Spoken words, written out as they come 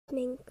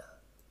happening?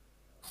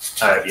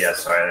 Oh yeah,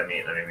 sorry. Let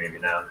me move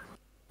it down.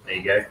 There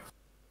you go.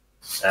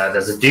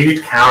 There's a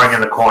dude cowering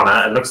in the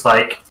corner. It looks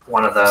like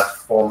one of the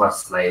former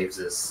slaves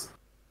is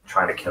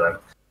trying to kill him.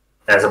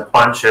 There's a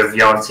bunch of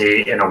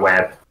Yonti in a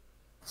web,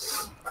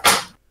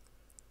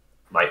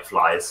 like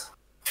flies.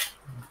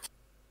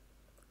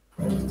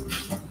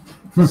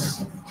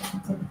 It's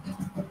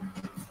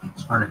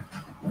funny.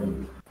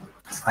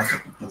 It's like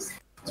that's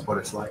what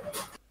it's like.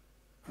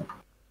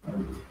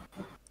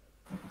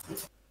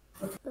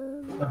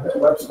 The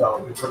web spell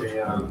would be pretty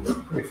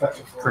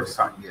effective. Pretty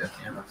fun, yeah.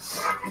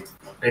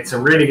 It's a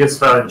really good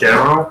spell in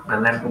general,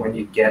 and then when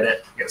you get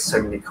it, you get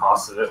so many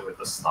casts of it with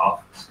the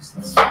staff.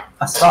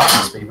 A staff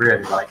must be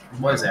really like,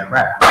 what is it,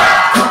 rare?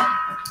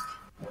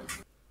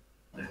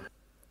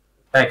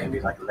 That could be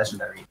like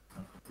legendary.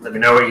 Let me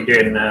know what you're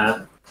doing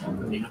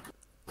when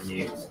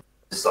you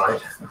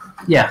decide.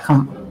 Yeah,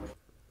 come.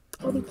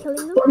 Are we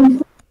killing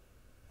them?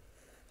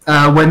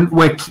 When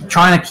we're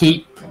trying to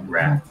keep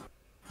Rare.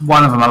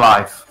 one of them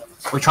alive.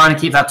 We're trying to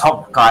keep that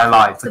top guy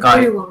alive. The guy,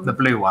 blue one. the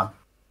blue one.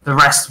 The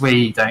rest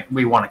we don't.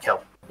 We want to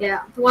kill.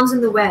 Yeah, the ones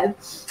in the web.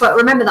 But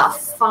remember that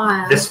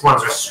fire. This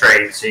one's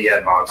restrained, so you get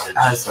advantage.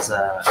 As is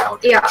a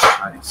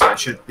Yeah. so it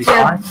should be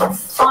Yeah, fine.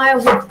 fire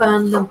will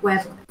burn the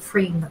web,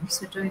 freeing them,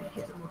 so don't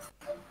hit them off.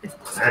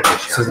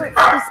 So, Wait,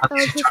 is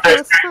Eldritch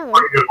Blast fire?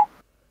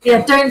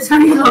 Yeah, don't throw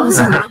your logs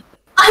on it.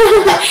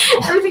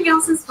 Everything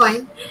else is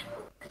fine.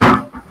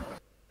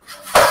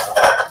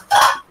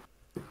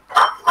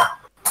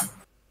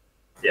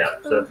 Yeah,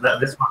 so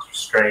this one's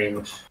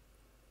restrained.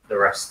 The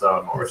rest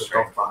are not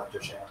restrained.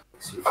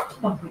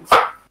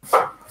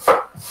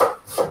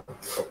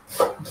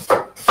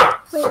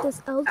 Wait,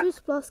 does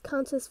Eldritch Blast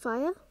count as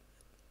fire?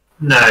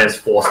 No, it's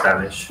force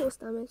damage. Force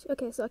damage.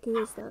 Okay, so I can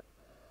use that.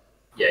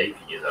 Yeah, you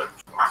can use that.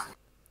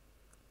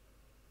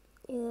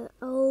 Yeah,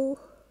 I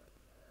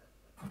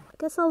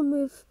guess I'll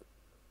move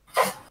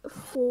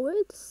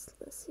forwards.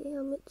 Let's see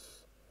how much.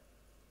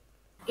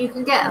 You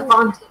can get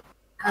advantage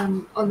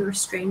on the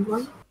restrained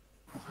one.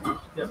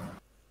 Yep.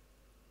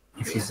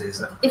 if you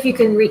sees it. If you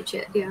can reach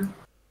it, yeah.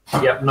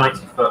 Yep,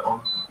 90 foot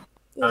on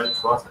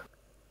Eldritch Blast.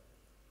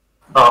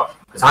 Oh,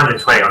 it's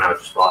 120 on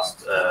Eldritch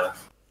Blast.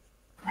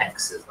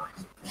 Hex is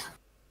nice.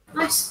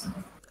 Nice.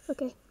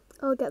 Okay,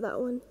 I'll get that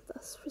one.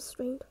 That's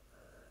restrained.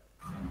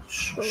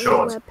 Sure. Do you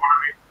want to move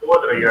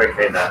forward, or are you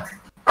okay there?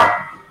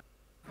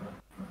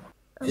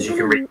 Because you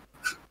can reach.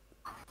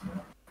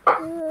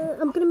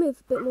 I'm gonna move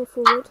a bit more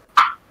forward.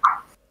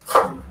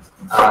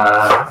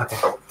 Okay.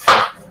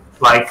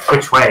 Like,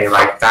 which way?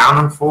 Like, down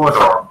and forward,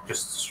 or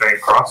just straight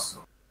across?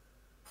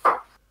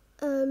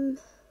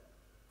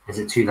 Is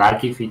it too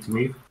laggy for you to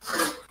move?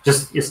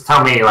 Just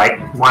tell me,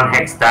 like, 1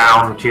 hex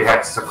down, 2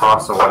 hexes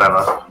across, or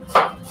whatever.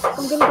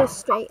 I'm gonna go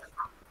straight.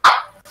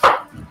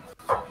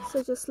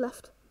 So just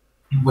left.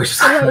 Which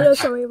Oh, wait, no,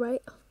 sorry,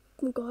 right.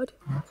 Oh god.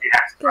 2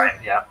 hexes, right?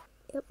 Yeah.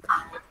 Yep.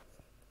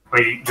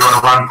 Wait, do you want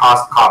to run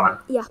past Carmen?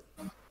 Yeah.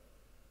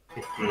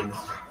 15,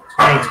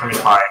 20,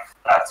 25,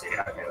 30.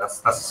 Okay,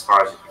 that's as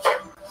far as you can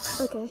get.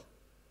 Okay.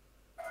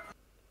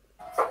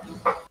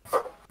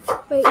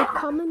 Wait, would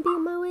Carmen be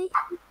in my way?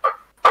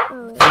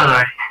 Oh, wait.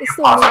 No, It's you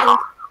still pass moving.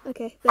 Carmen.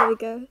 Okay, there we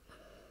go.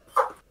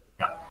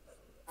 Yeah.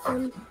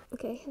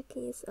 Okay, I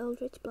can use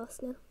Eldritch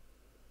Blast now.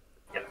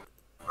 Yep.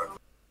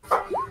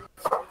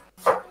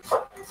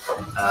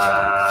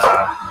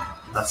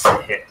 That's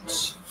a hit,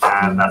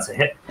 and that's a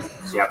hit.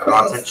 So you have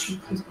advantage.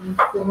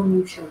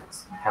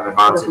 Have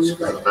advantage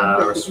with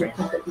the restraint.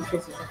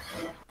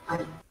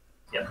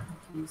 Yep.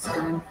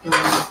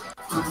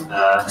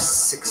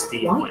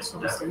 16 points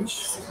of damage.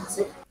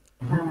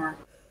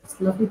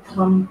 Lovely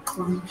plum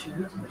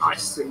shirt.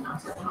 Nice.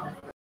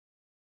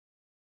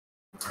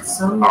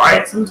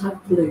 Alright. Some type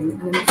of blue, and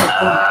then it's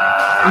like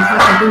I'm trying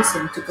to convince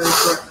him to go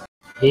for it.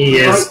 He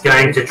is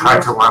going to try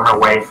to run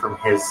away from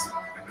his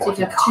So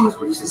you have two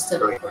blues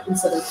instead of the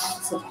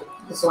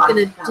black.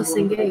 Gonna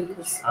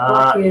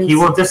disengage. He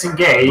will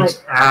disengage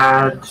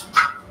and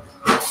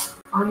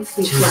I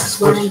think Jesus,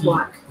 that would wearing he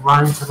black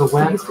run into the for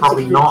web? his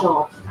Probably particular not.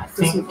 job I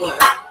doesn't think.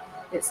 work.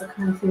 It's the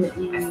kind of thing that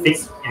you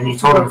And you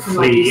told him to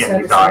flee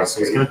and he dies, so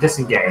he's going to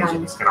disengage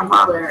and he's going to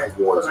run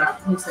towards you. And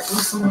he's like, when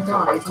someone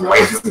dies, and Wait.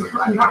 this isn't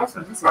happening that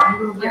often, is it?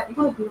 Yeah, you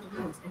gotta be able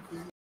to know this.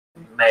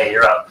 May,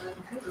 you're up.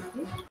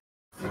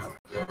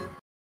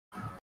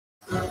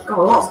 God,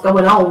 a lot's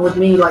going on with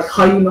me, like,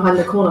 hiding behind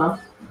the corner.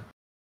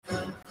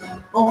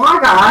 Oh my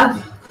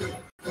god!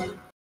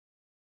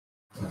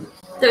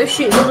 Don't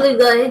shoot the blue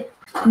guy.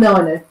 No,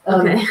 I know.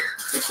 Okay.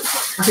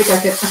 I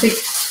think.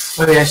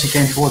 Oh, he actually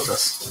came towards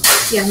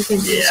us. Yeah, he can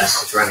Yeah,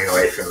 he's running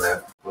away from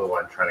the little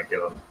one trying to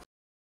kill him.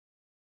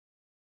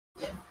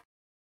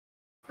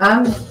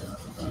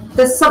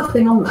 There's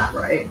something on that,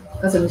 right?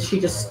 As in, she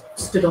just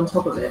stood on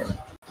top of it.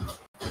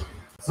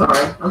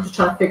 Sorry, I'm just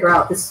trying to figure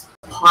out this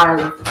pile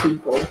of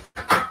people.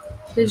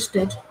 They just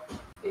did.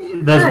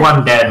 There's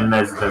one dead and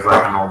there's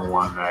like a normal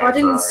one there. I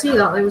didn't see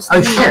that. There was.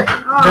 Oh shit!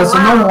 Oh, There's wow.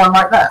 a normal one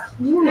like that.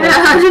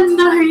 Yeah, I didn't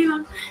know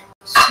either.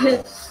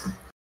 Shit.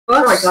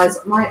 Alright, guys,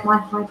 my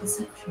high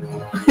perception.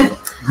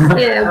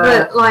 Yeah,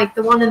 but like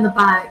the one in the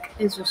back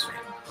is restrained.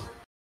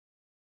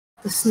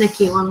 The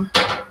snicky one.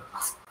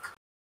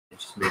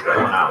 Just move that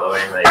one out of the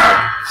way and there you go.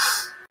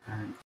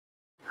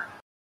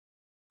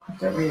 I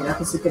don't really know if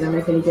this is going to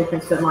make any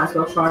difference, but might as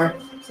well try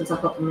since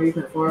I've got the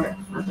movement for it.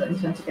 I don't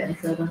intend to get any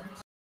further.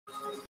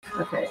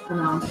 Okay, and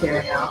now I'm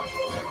clearing out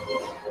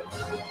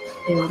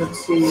in order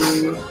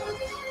to.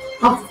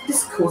 Oh,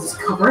 this causes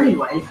cover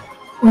anyway.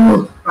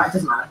 Right, it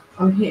doesn't matter.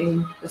 I'm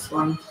hitting this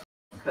one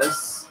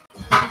because.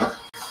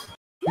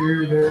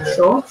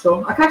 Sure.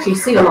 I can actually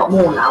see a lot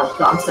more now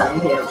that I'm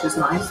standing here, which is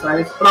nice.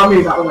 So, but I'll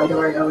move out of the way, don't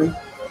worry, Owynn.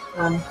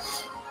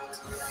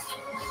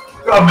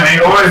 God,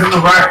 mate, always in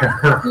the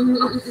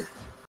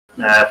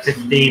back.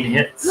 15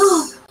 hits.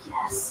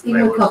 Yes,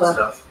 even with cover.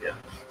 Stuff, yeah.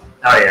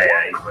 Oh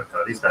yeah, even with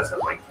cover. These guys have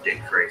like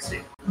dick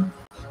crazy.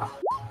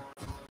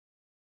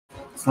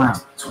 Slam.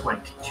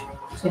 22.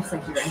 Yes,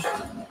 thank you, Ray.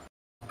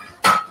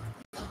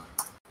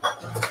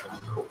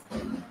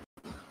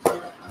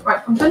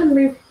 Right, I'm going to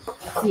move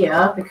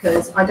here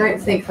because I don't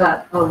think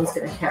that Owen's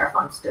going to care if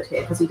I'm stood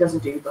here because he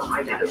doesn't do the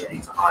high He doesn't action.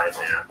 need to hide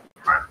there.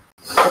 Right.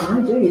 What do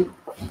I do?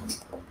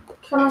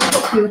 Can I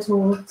stop you at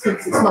all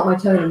since it's not my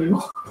turn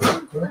anymore?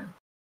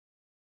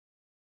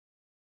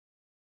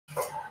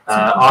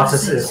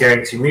 Artis is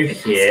going to move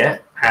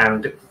here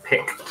and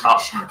pick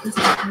up,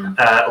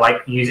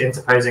 like use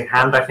interposing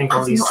hand, I think,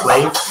 on these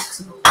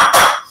slaves.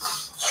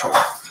 Sure.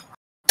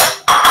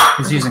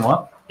 He's using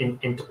what?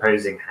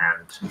 Interposing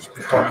hand.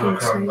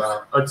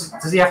 Oh,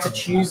 Does he have to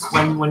choose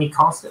when he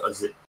casts it, or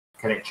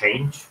can it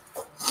change?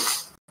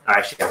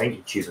 Actually, I think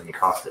you choose when you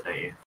cast it, don't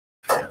you?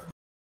 Yeah.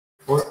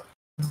 What?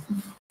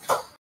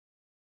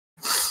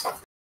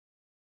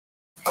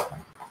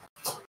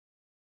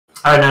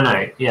 Oh,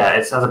 no. Yeah,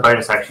 it's as a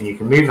bonus action. You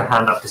can move the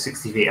hand up to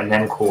 60 feet and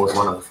then cause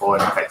one of the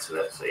following effects with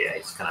it. So, yeah,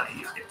 he's going to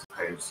use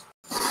interpose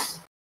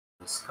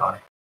this guy.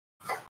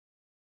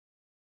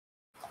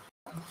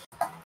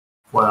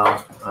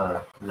 Well,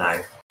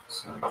 no.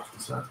 So,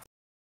 what's that?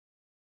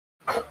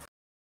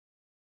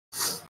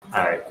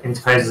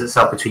 Interposes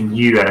itself between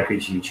you and a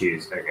creature you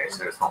choose. Okay,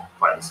 so it's not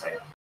quite the same.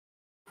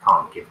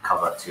 Can't give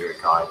cover to a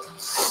guide.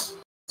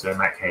 So in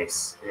that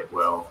case, it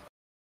will.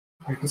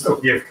 You can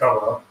still give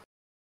cover.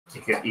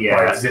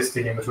 By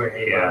existing in between.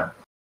 Yeah,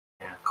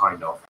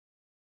 kind of.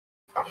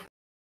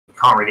 You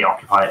can't really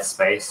occupy its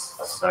space,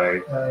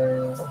 so.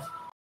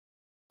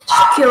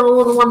 Kill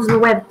all the ones in the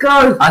web.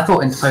 Go! I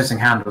thought interposing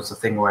hand was the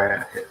thing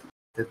where it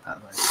did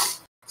that. Though.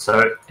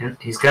 So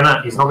he's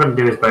not gonna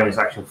do his bonus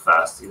action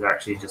first. He's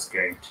actually just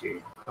going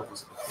to.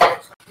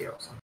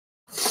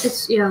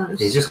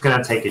 He's just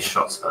gonna take his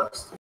shots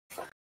first.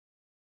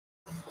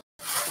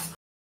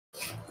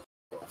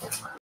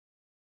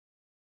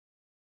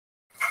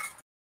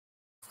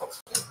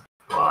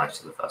 Well,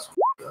 actually, the first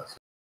one does.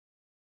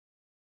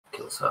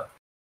 Kills her.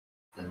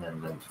 And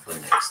then the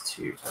next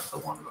two are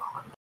the one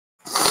behind.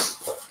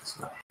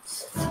 So that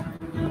hits.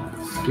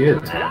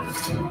 Good.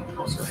 And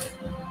also.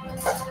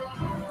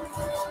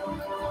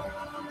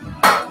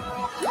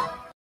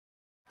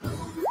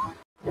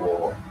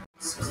 Or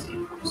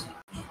 16 points.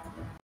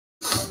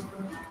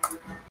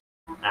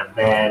 And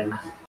then.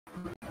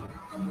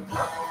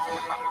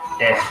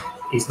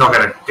 He's not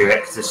going to do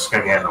it because it's just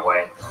going to get in the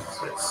way.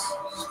 So it's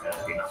just going to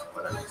do nothing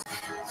with it.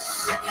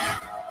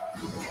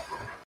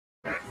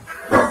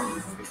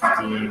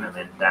 15 and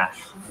then dash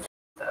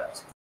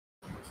 30.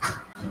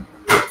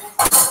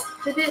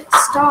 Did it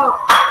start?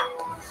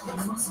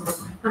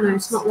 Oh no,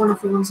 it's not one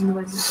of the ones in the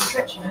web.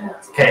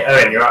 Okay,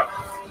 Owynn, you're up.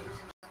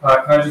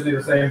 Can I just do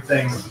the same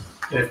thing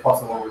if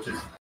possible, which is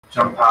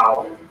jump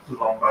out,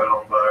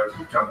 longbow,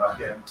 jump back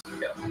in?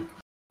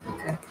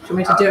 Okay. Do you want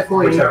me to do it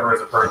for you? Whichever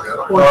is appropriate.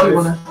 Or do you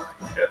want to?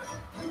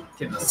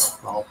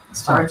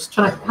 Sorry, just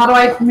trying to. How do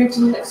I move to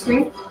the next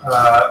screen?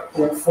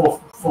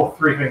 All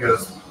three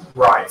fingers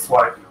right,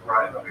 swipe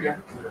right. Yeah.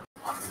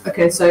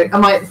 Okay, so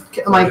am I?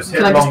 Can I just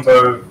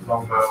longbow?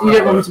 You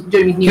don't want me to do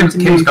anything?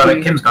 Kim's got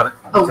it. Kim's got it.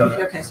 Oh,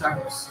 okay,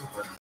 sorry.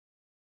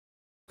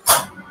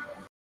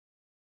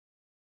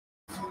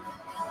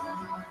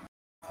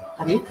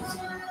 Have you?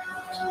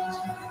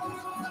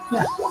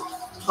 Yeah.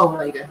 Oh,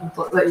 there you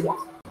go. There you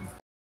go.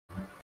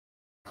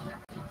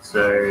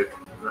 So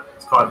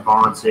it's got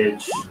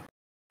advantage,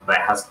 but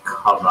it has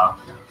cover.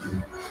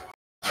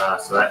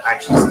 So that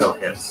actually still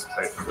hits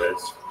both of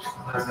those.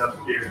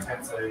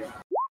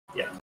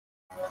 Yeah.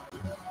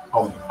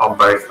 On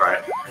both,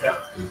 right? Yeah.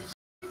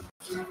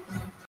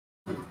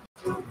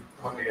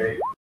 28.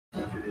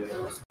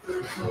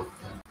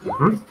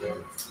 Mm-hmm.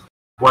 It's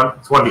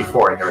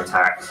 1d4 in your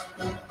attacks.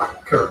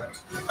 Correct.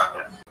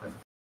 Yeah.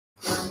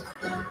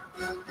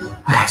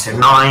 Okay, so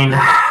 9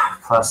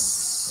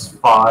 plus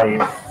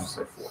 5,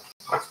 so 4.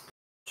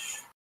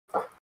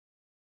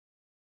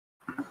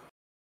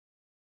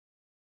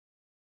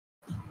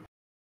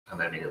 And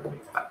then he'll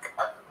move back.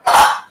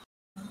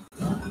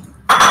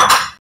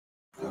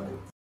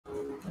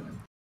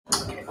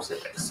 Okay, so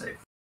dex save.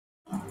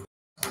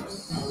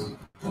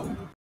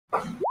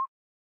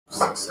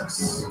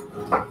 Success.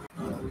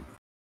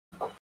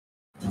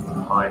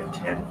 5,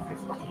 10,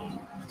 15,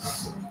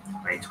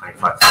 20,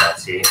 25,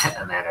 30,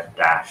 and then a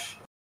dash.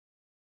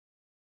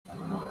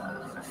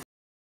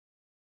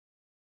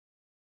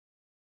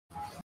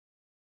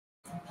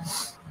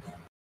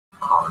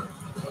 Carmen.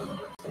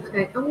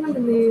 Okay, I'm going to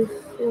move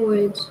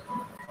forward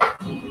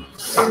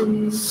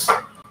 20.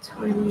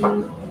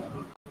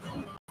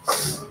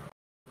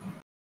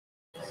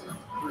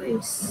 I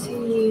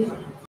see.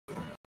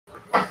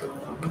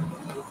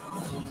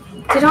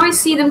 Did I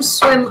see them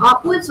swim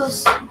upwards or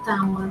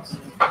downwards?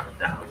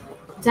 Down.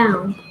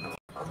 Down.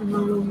 And I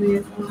will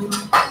move my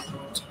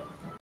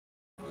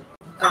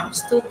I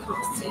still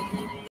can't see.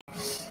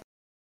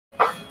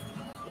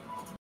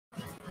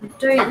 I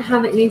don't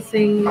have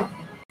anything.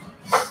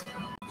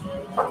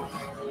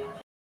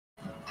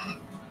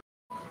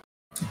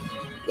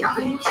 Yeah,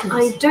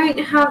 I don't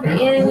have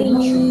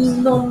any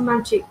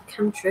non-magic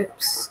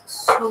cantrips,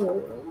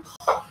 so.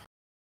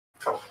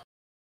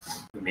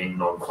 You mean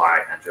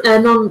non-fire cantrip?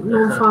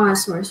 Non-fire,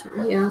 sorry.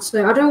 Yeah,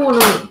 so I don't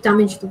want to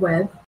damage the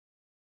web.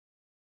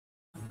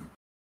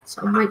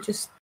 So I might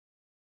just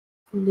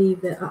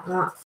leave it at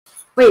that.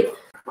 Wait,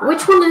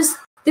 which one is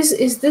this?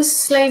 Is this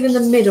slave in the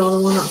middle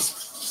the one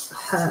that's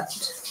hurt?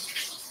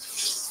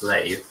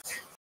 Slave.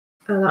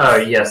 Oh,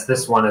 Yes,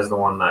 this one is the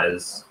one that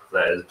is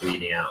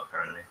bleeding out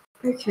currently.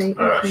 okay.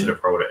 I should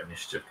have rolled it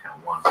initiative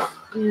count 1.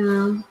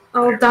 Yeah,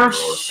 I'll Yeah, dash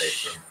roll a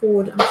save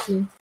forward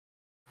actually.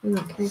 In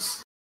that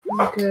case,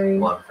 I'll go.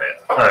 1 fail.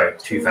 Oh,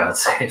 2 failed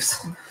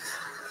saves.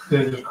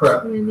 This is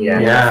crap. Yeah,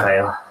 Yeah.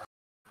 fail.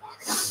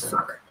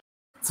 Fuck.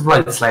 It's a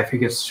bloody slave. Who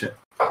gives a shit?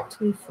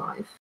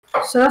 25.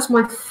 So that's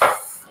my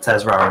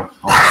Says Rohan.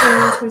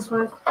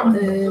 25,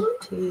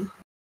 30.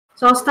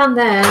 So I'll stand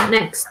there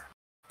next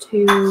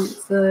to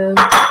the.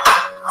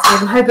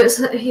 I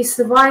hope he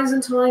survives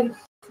until I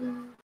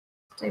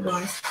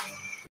stabilize.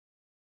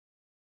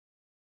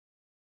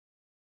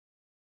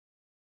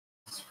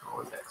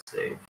 Roll a dex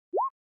save.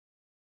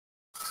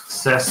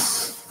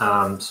 Success.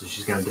 So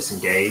she's going to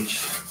disengage.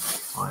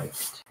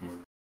 5,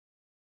 10,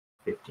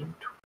 15,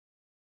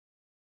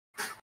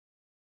 20.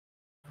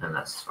 And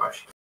that's as far as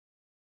she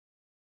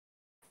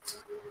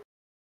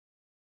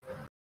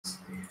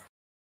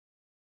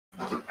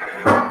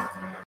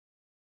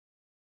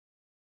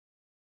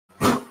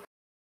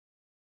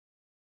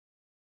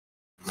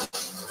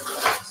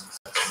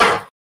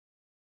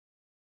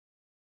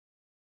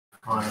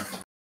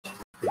Five,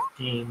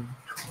 15,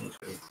 20,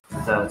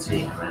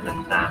 30, and then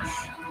a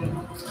dash.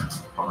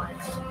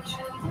 5,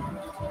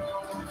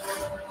 10.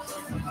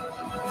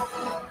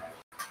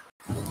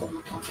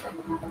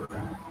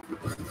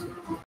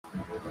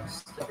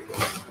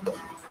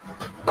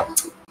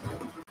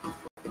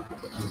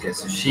 Okay,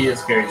 so she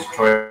is going to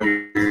try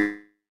to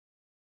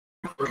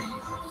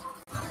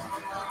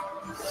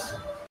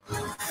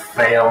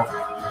fail.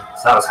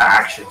 So that was her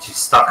action. She's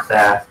stuck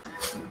there,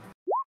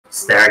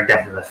 staring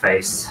death in the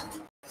face.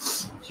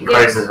 She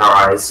closes her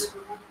eyes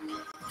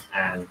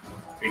and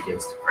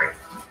begins to pray.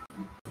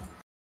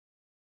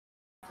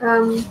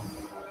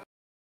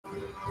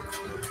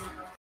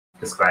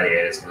 This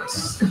gladiator is going to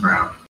stick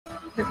around.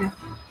 Okay.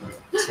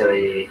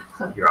 Tili,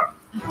 you're up.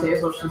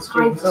 There's watching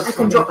stream. So I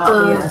can drop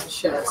the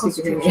shirt.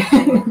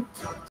 concentration.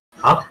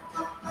 Huh?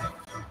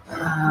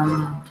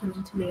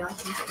 Turns to me, I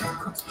can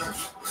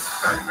concentration.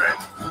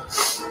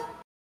 Right.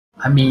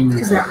 I mean,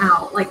 Because they're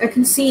out. Like, I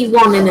can see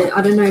one in it.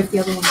 I don't know if the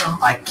other one's on.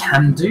 I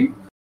can do,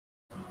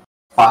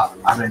 but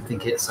I don't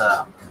think it's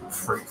a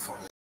fruitful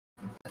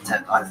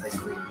attempt. I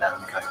think we let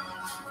them go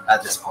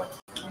at this point.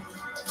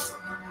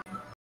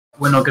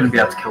 We're not going to be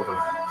able to kill them.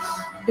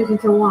 You can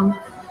kill one.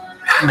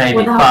 Maybe,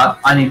 Without- but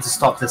I need to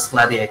stop this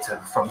gladiator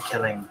from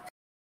killing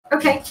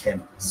Okay.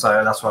 him.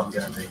 So that's what I'm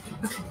going to do.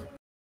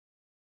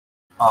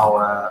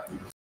 I'll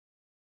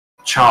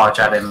charge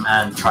at him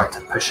and try to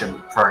push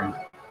him prone.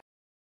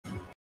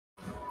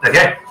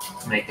 Okay,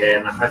 make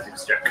an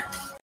athletics check.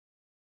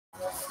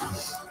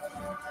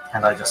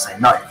 And I just say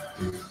no.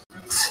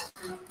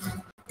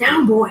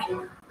 Down, boy.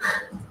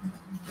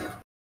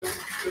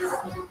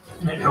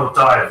 He'll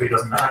die if he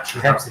doesn't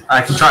actually. Okay.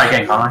 I can try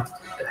again, can't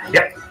I?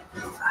 Yep.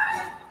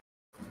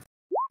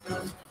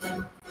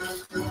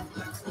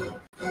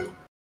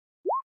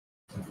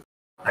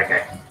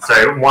 Okay,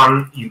 so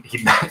one, you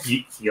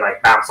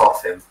like bounce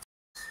off him,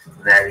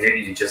 and then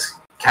you just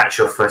catch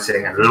your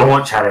footing and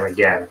launch at him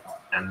again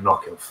and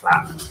knock him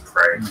flat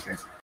prone. Okay.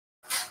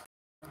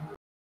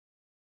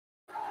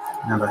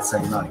 And I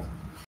say no.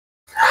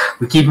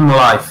 We keep him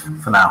alive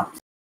for now.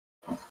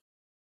 If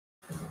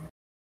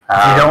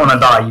you don't want to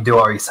die, you do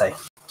what we say.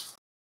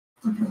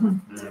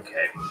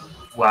 Okay.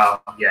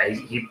 Well, yeah,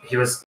 he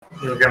was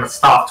going to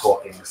start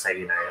talking and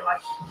say,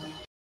 like, he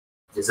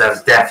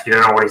deserves death. You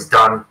don't know what he's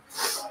done.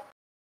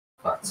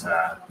 But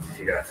if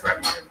you're going to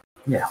threaten him,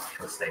 Yeah.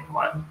 he'll stay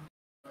quiet.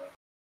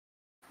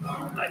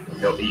 Like,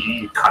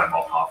 you cut him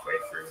off halfway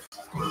through.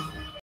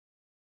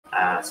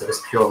 So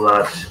this pure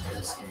blood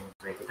is going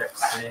to make a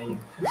dex save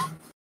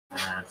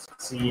and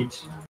succeed.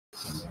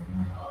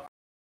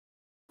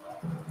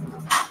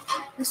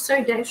 They're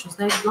so dexterous.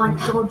 They've like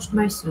dodged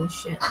most of this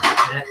shit.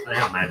 Yeah, they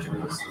have magic.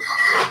 This is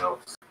really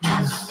helps.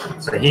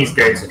 So he's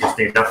going to just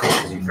do nothing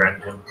because you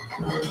threatened him.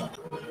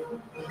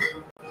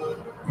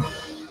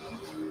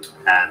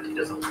 And he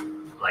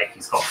doesn't, like,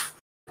 he's got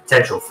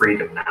potential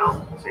freedom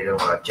now, so you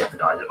don't want to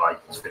jeopardize it by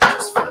just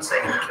for the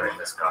sake of killing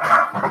this guy.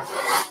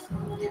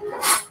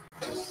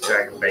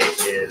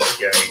 Dragonbait is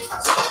going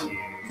to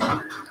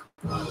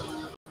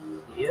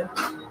here.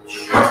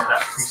 Shoot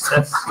that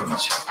priestess.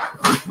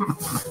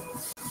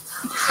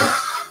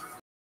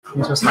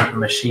 He's just like a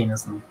machine,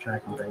 isn't he?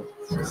 Dragonbait.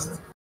 It's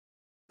just...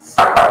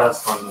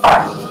 First one.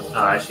 Oh,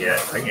 actually, yeah,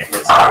 I can get his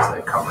because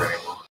they're covering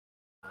anymore.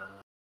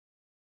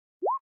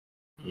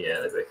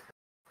 Yeah, they're both.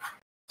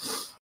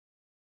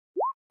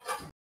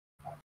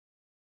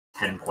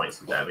 10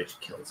 points of damage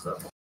kills her.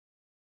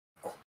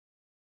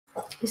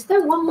 Is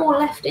there one more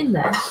left in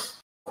there?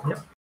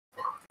 Yep.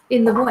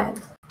 In the web?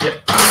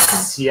 Yep.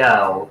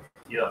 Ciel,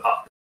 you're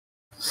up.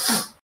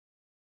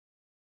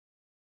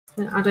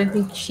 I don't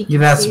think she can You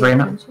there, see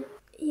Sabrina? it, can she?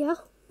 Yeah.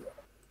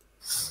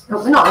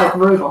 Oh, we're not like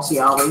robots,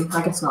 are we?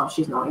 I guess not.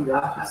 She's not either.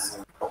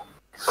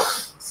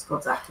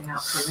 Squad's acting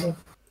out for me.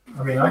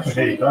 I mean, I can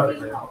hear you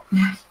perfectly.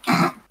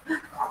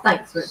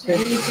 Thanks, Richard.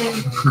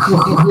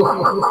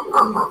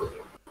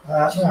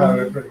 No,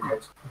 we're pretty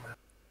good.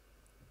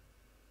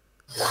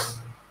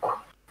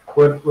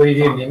 What are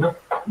you doing, Nina?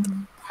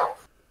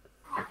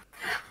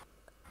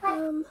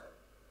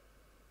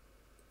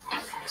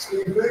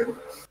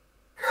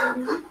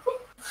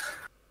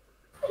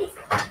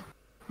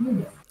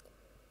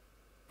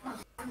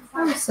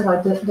 I said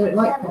I don't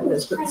like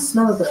peppers, but the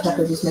smell of the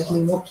peppers is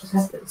making me want the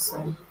peppers,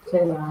 so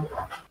clearly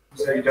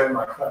So you don't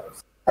like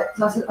feathers? I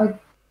said I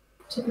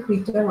typically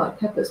don't like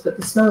peppers, but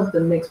the smell of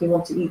them makes me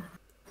want to eat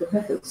the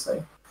peppers,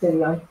 so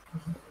clearly I'm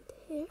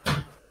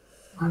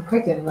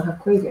pregnant and I have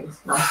cravings.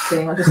 No, I'm just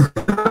kidding, I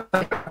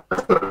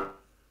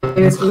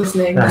was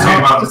listening.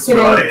 I'm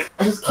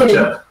just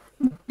kidding.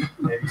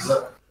 Maybe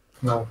so.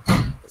 No.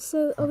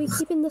 So, are we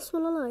keeping this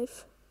one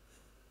alive?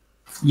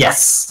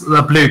 Yes,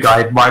 the blue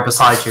guy right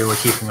beside you we're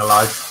keeping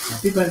alive.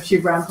 Even if she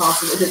ran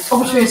past it, it's an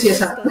opportunity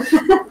attack.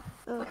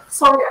 Oh.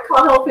 Sorry, I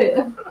can't help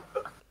it.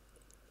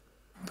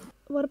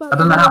 What about I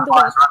the don't know one how in the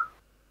far web?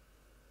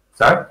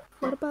 Sorry?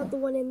 What about the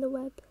one in the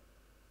web?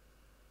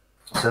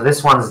 So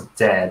this one's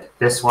dead.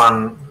 This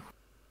one,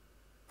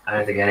 I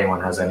don't think anyone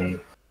has any.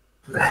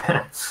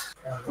 No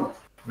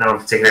one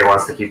particularly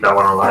wants to keep that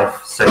one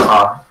alive so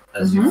far,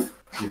 as you've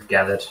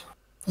gathered.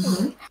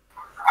 Mm-hmm.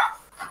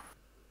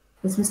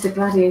 Is Mr.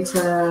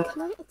 Gladiator...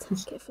 Can I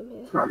attack it from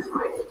here?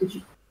 Did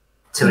you...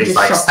 Tili's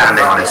like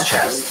standing on his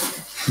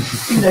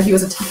chest. Even though he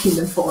was attacking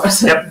them for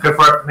us. Yep, go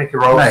for it. Make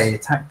your rolls. No, he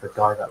attacked the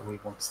guy that we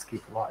wanted to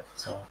keep alive,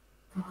 so...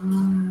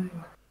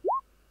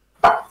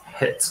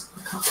 Hit.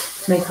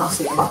 They can't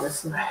see any of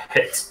this.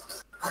 Hit.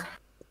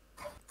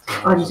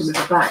 I need to move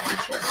it back.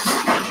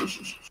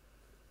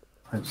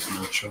 I'm just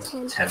not sure.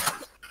 10.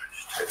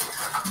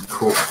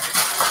 Cool.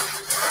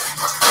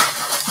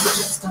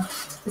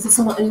 Is this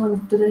someone,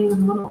 did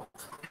anyone run off?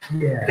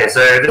 Yeah. Okay, so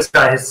this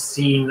guy has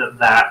seen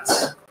that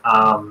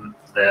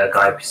the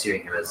guy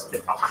pursuing him has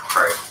been knocked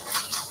prone.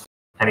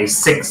 And he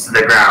sinks to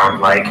the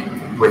ground, like,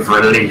 with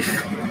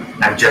relief,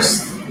 and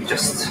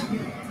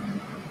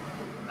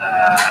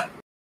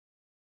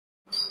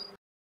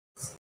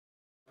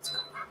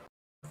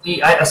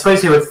I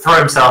suppose he would throw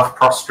himself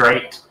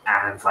prostrate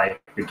and,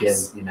 like, begin,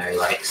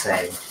 like,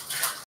 saying,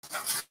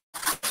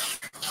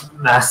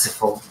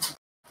 merciful,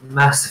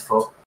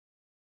 merciful.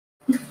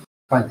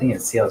 Fine thing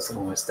is, Ciel's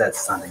almost dead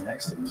standing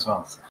next to him as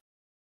well. So.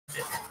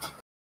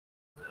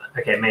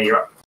 Okay, May, you're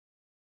up.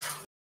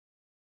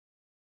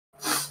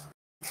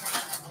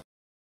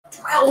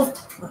 12!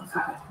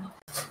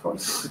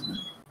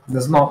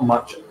 There's not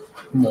much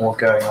more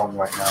going on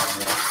right now.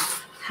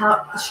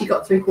 How? She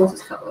got 3/4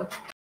 cover.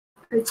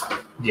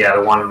 Yeah,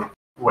 the one.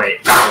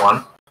 Wait, that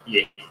one.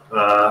 Yeah.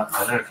 I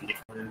don't know if you.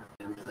 Let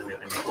me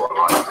go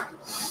online.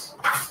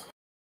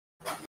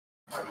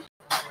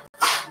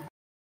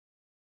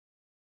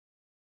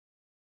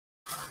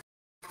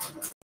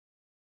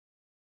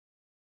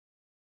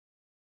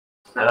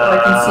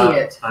 I can see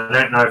it. I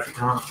don't know if you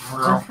can't.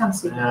 Well, I can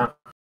see yeah. it.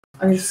 I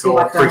can see Sure,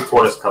 like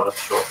 3/4 cover,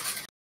 sure.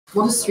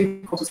 What is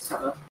 3/4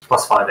 cover?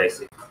 Plus 5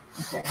 AC.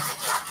 Okay.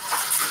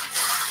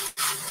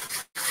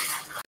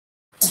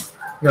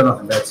 You got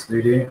nothing better to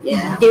do, do you?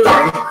 Yeah.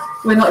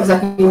 We're not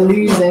exactly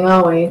losing,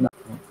 are we? No.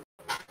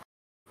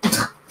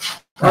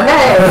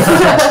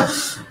 Okay.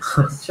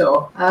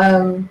 Sure.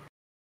 I'm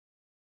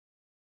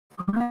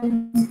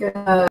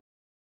gonna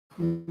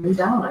move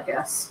down, I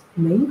guess.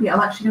 Maybe I'm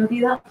actually gonna do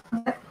that.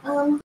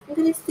 I'm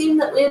gonna assume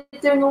that we're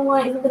doing all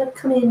right. I'm gonna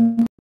come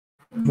in.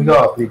 We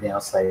got a bleeding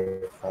out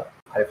slave, but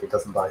hopefully it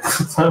doesn't die.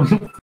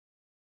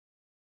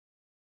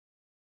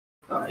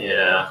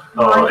 Yeah.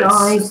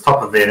 Right, It's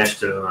top of the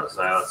initiative,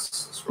 so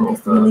let's roll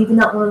We're leaving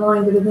that one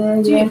alive over there.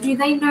 Yeah. Do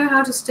they know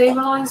how to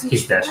stabilize each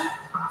He's dead.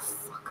 Oh,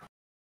 fuck.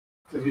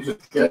 Did you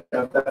just get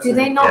that? Do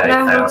they not Yeah,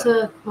 know he how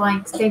failed. to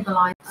like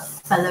stabilize a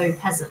fellow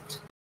peasant?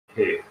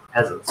 Who?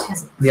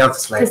 Peasants. The other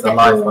slave, Because the they're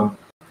live all- one.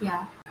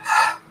 Yeah.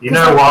 You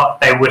know what?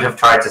 They would have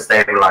tried to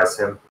stabilize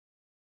him.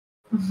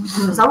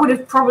 Because I would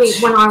have probably,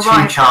 when I Two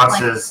arrived,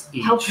 chances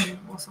like, helped each. him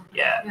or something.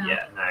 Yeah, no,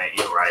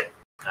 you're right.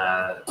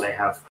 They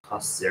have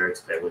 +0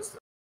 to their wisdom.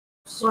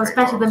 Well, it's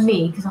better than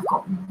me because I've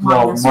got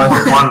Well, minus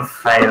One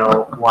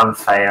fail, one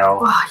fail,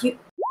 Oh, you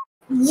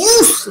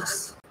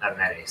useless. and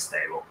then he's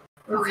stable.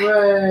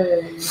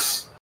 Hooray!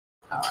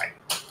 Alright,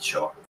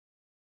 sure.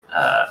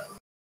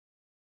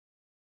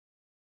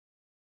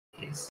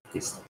 He's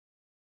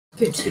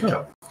Good. good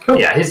job. Cool.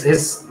 Yeah, his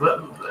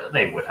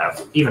they would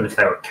have, even if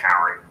they were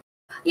cowering.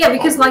 Yeah,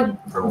 because like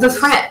for all the this.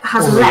 threat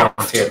has All the left,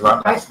 Yonti had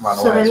run right? away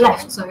So they as well.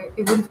 left, so it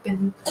would have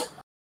been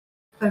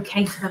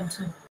okay for them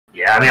to.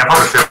 Yeah, I mean, I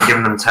probably should have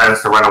given them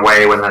turns to run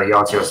away when the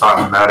Yonti were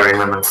starting murdering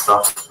them and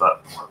stuff,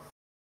 but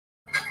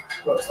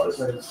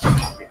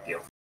big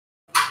deal.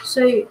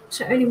 So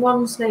only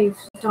one slave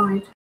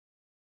died.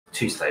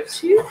 2 slaves.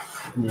 2?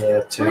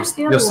 Yeah, 2. Where's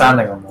the You're other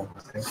standing on one, I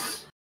think.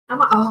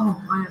 Am I?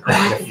 Oh, I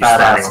You're standing on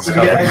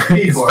Badass.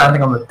 the You're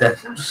standing on the dead.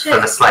 oh for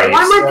shit. the slaves.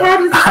 Why am I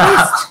paired with the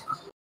fist?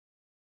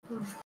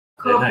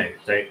 No,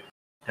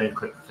 don't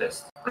click the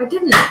fist. I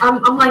didn't.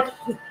 I'm like,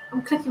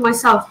 I'm clicking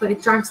myself, but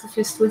it drags the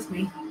fist with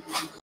me.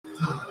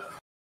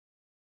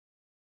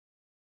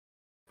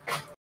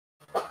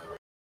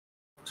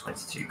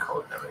 22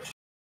 cold damage.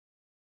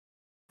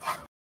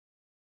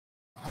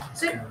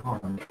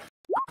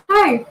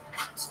 No,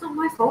 it's not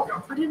my fault.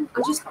 I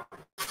just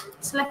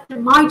selected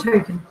my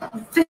token.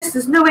 The fist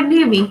is nowhere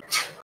near me.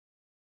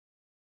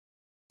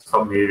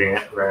 Stop moving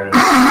it, Rohan.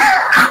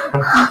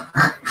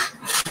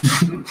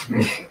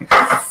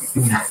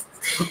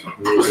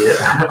 Idiot.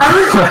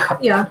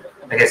 Yeah.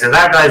 Okay, so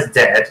that guy's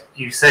dead.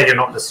 You say you're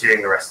not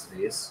pursuing the rest of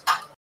these.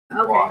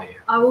 Okay. Why?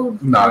 I will.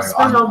 No, I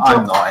suppose I'll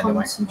I'm drop not anyway.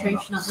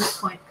 concentration at this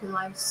point because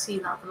I see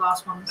that the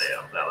last one's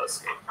They'll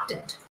escape.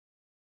 dead.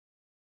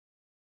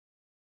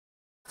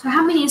 So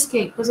how many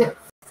escaped? Was it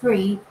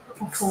 3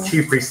 or 4?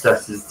 2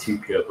 priestesses, 2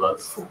 pure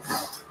bloods. 4.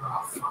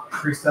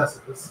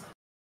 Priestesses.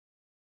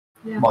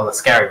 Well, the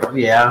scary one.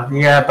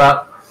 Yeah,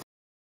 but,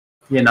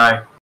 you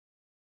know,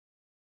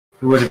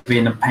 it would have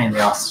been a pain in the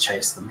ass to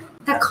chase them.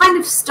 They're kind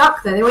of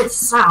stuck though. They went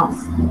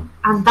south,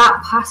 and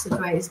that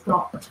passageway is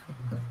blocked.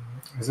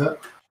 Is it?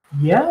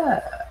 Yeah.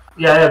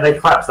 Yeah, they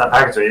collapsed that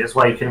passageway. That's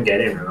why you couldn't get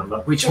in, remember?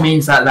 Which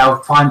means that they'll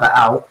find that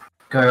out,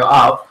 go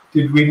up.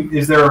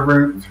 Is there a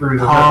route through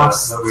the river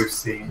Past. that we've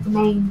seen? The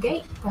main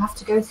gate. They have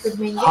to go through the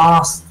main gate.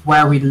 Past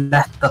where we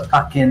left the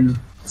fucking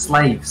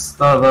slaves,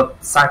 the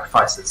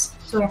sacrifices.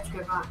 So we have to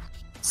go back.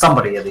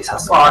 Somebody at least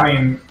has to. Well, I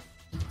mean,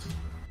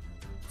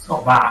 it's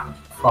not that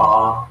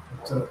far.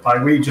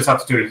 Like, we just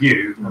have to do a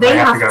U, and They they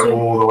have to have go to-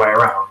 all the way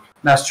around.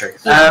 That's true.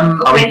 Yeah.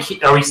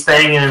 Are we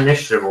staying in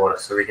initiative order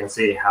so we can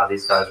see how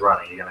these guys run?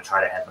 Are you going to try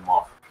to head them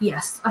off?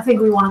 Yes, I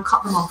think we want to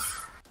cut them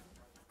off.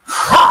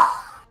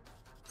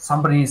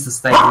 Somebody needs to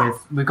stay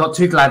with. We've got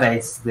 2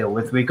 gladiators to deal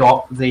with. We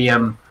got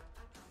the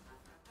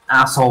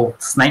asshole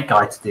snake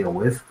guy to deal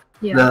with.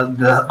 Yeah.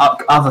 The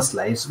other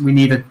slaves. We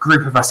need a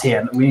group of us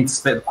here. We need to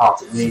split the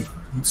party. We need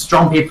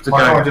strong people to Why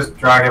go. can't we just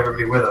drag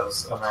everybody with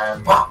us and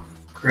then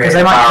create Because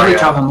they a might kill barrier?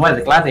 each other on the way.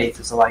 The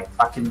gladiators are like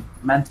fucking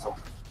mental.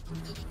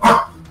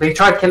 They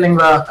tried killing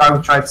the guy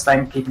who tried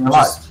staying, keeping Which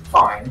alive. is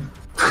fine.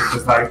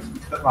 Because like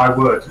I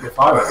would if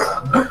I were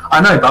them. I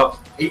know, but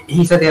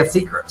he said he had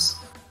secrets.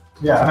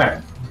 Yeah, I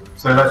know.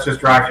 So let's just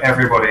drag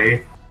everybody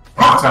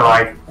into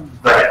like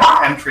the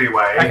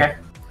entryway. Okay.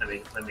 Let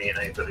me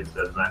put these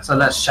guys back. So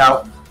let's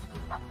shout,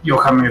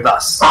 "You're coming with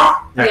us." Yeah,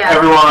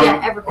 everyone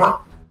Yeah, everyone.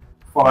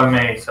 follow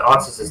me. So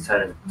Artis's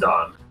turn is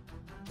done.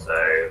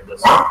 So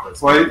let's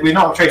Well, we're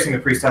not chasing the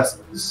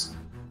priestesses,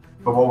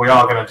 but what we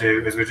are going to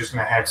do is we're just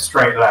going to head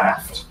straight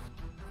left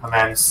and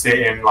then sit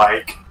in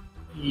like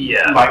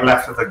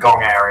left of the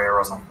gong area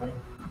or something.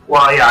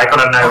 Well, yeah, I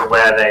gotta know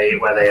where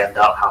they end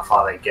up, how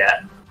far they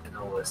get in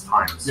all this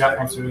time. So, Yeah,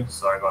 absolutely.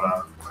 So I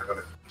gotta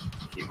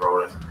keep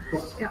rolling.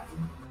 Yeah.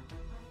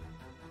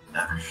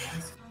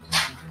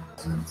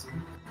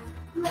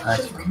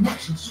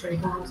 Connection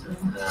straight out.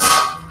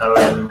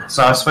 Owynn,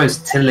 So I suppose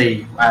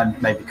Tili and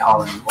maybe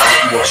Carmen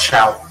will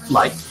shout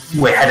like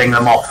we're heading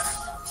them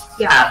off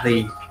Yeah. at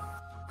the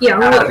Yeah,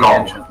 at the we'll,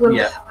 entrance. we'll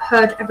Yeah.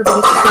 herd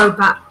everybody to go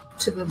back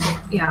to the.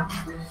 Yeah.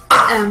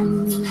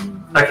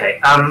 okay,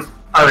 Owynn,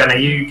 are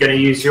you gonna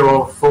use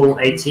your full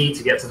AT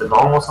to get to the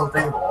gong or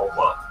something, or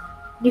what?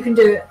 You can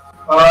do it.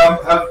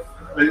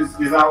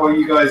 Is that what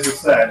you guys have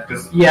said?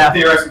 Because Yeah.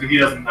 theoretically he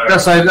doesn't know.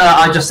 So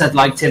I just said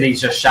like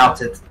Tili's just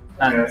shouted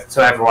and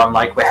to everyone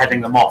like we're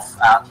heading them off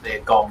at the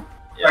gong.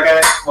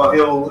 Okay, well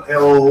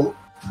he'll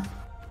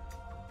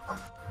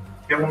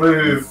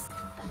move.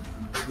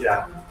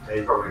 Yeah,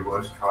 he probably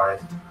would try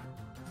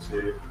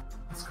to.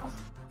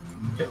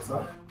 Get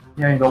that.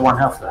 You only got 1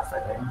 health left, I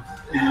think.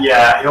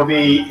 Yeah, he'll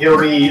be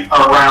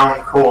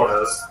around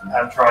corners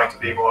and trying to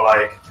be more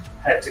like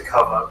head to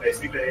cover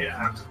basically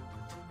and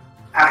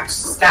act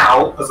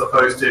scout as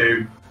opposed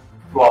to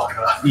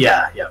blocker.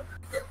 Yeah.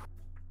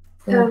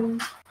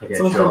 Okay,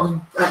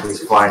 sure.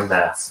 He's flying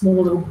there.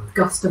 Small little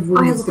gust of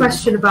wind. I have a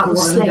question about the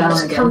Rolling down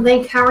slaves. again. Can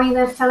they carry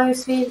their fellow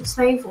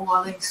slave, or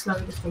are they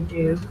slowed if they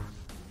do?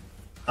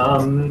 Do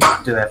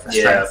they have the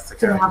Yeah. strength to Do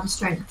they carry? have the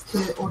strength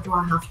to, or do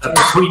I have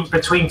to?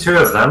 Between two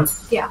of them,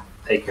 Yeah.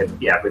 they can.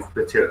 Yeah, with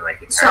two of them, they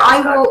can. So carry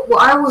this guy.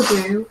 what I will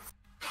do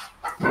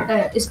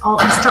is I'll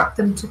instruct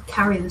them to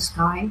carry this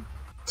guy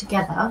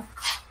together,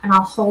 and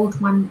I'll hold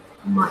my.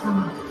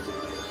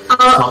 It's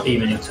not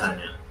even your turn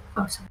yet.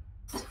 Oh, sorry.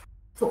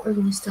 Thought we were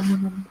almost done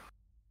with them.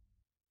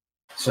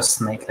 It's just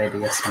Snake Lady,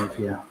 yes,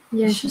 yeah.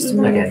 Yeah, it's just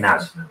Okay, now.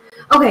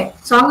 Okay,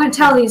 so I'm going to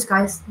tell these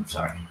guys, I'm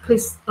sorry.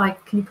 please, can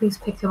you please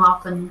pick them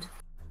up and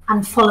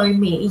follow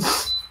me,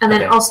 and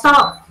then Okay. I'll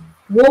start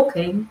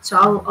walking. So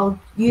I'll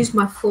use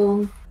my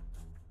full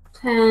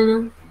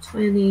 10,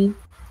 20,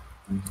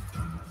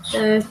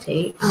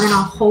 30, and then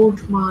I'll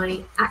hold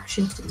my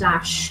action to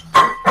dash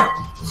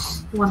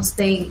once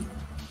they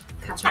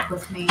catch up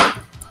with me.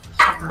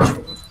 I'll dash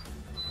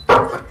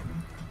forward.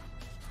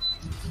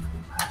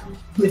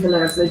 It'd be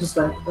hilarious. They just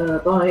went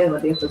by and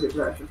went the opposite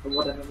direction for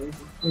whatever reason.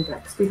 Okay,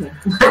 excuse me.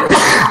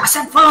 I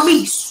said, follow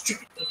me,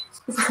 stupid idiot.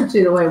 It's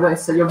actually the way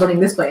west, so you're running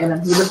this way and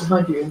then you look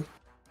behind you and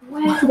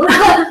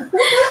Where?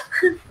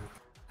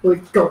 we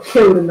got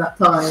killed in that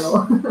time.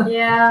 Or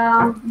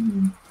Yeah,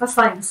 that's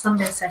like the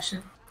Sunday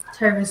session.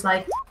 Tova's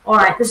like,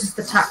 alright, this is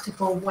the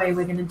tactical way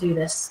we're going to do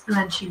this. And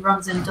then she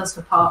runs in, does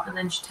her part, and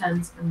then she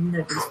turns and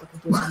nobody's fucking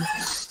doing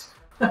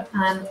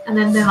anything. And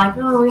then they're like,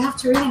 oh, we have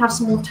to really have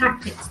some more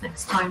tactics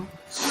next time.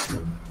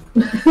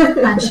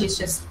 And she's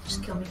just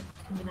kill me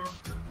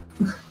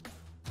now.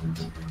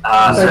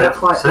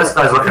 So this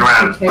guy's looking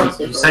around.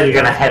 You said you're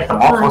going to head them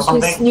off or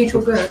something? She's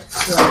neutral good.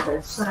 So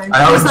I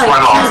know it's she's one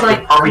off. she's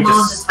He'd probably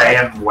commander just stay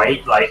and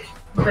wait, like,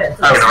 but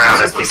going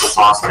around as people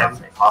pass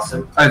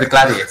him. Oh, the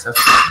gladiator.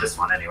 This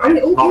one anyway. Oh,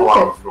 yeah, Not the one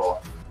okay. on the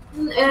floor.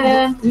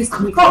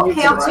 We've got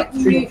chaotic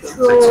neutral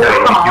So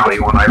tell you what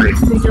you want, Irene.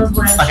 who does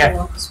whatever Okay. she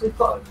wants. We've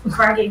got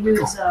Braggy,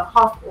 who is a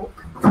half orc,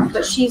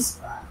 but she's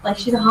a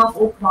half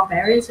orc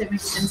barbarian, so it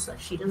makes sense that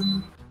she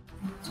doesn't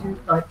she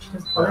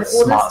doesn't follow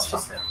Smart orders.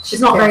 stuff, yeah. She's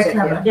not very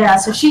chaotic, clever. Yeah,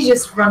 so she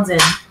just runs in,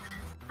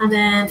 and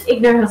then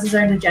Igno has his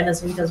own agenda,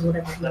 so he does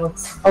whatever he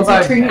wants. Although,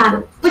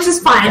 And, which is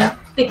fine Yeah.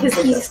 because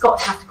he's got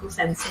tactical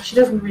sense, so she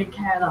doesn't really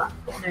care that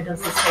Igno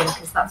does this thing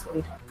because that's what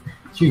he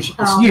does.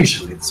 it's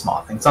usually the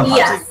smart thing. Sometimes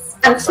Yes,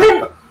 and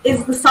Flint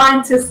is the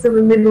scientist in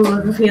the middle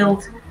of the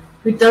field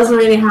who doesn't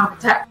really have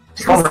tactical.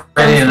 it's not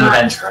really an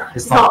adventurer.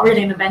 He's not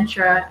really an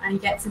adventurer, and he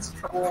gets into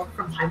trouble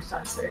from time to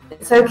time. So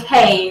it's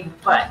okay,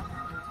 but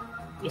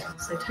yeah.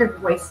 So Toby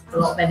wastes a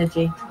lot of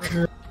energy trying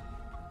to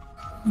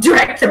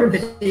direct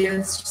everybody. And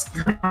it's just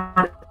kind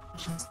of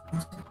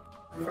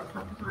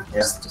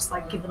just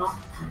like giving up.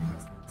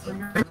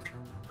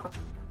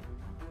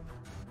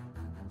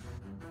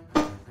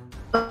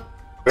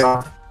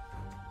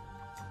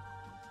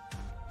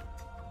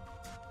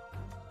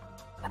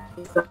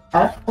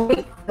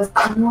 wait, that's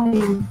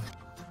annoying.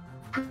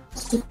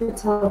 Stupid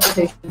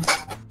teleportation.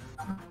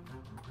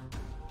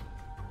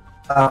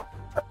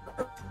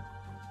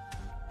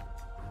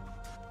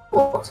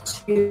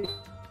 You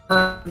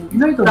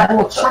know the That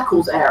water.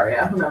 shackles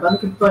area, remember? They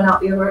could burn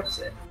out the other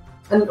exit.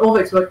 And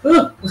Orvix were like,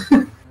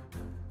 ugh!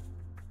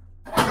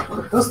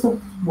 Does the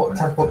what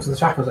teleport to the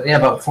shackles? Yeah,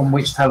 but from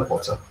which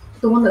teleporter?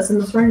 The one that's in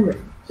the throne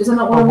room. Isn't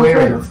that one Oh, on the we're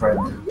in throne the front.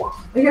 room?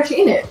 Are you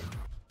actually in it?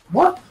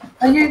 What?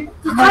 Are you?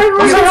 Is that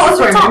not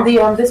the throne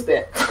room? This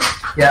bit.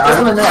 Yeah,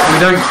 There's one there. we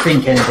don't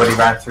think anybody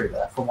ran through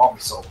there, from what we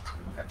saw.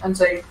 And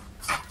so,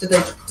 did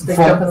they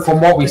jump in the-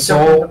 From what we they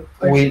jump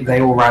saw, in the-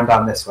 they all ran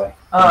down this way.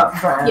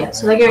 right. Yeah,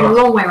 so they're going a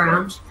long way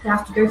around. They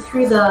have to go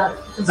through the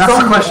That's the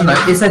zombie question though.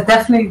 area. Is there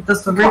definitely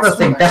does the river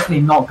thing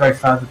definitely not go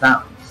further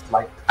down,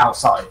 like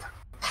outside?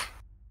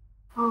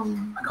 I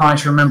can't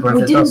actually remember if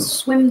We it didn't does.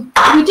 swim.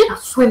 We did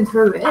swim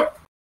through it.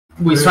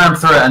 We swam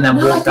through it and then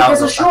No, I walked think out.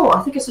 it's a the- shore.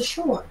 I think it's a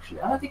shore,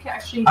 actually. I don't think it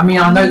actually I mean,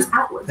 I know leads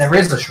outwards. There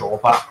is a shore,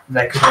 but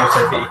there could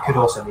also be. It could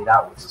also lead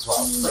outwards as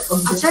well. Like,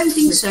 I don't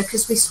think so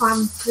because we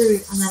swam through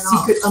and then up.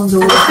 secret And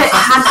underwater. if it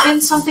had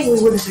been something, we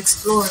would have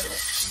explored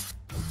it.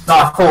 No,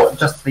 I thought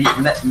just the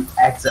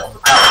exit of the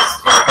palace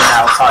is been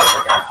outside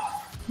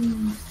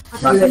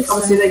again.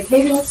 Obviously, they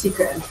came in a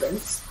secret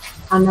entrance,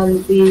 and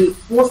then the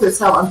water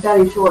itself, I'm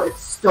fairly sure it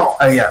stopped.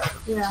 Oh yeah,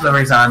 Yeah. the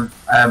reason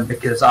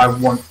because I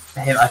want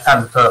him. I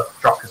tell him to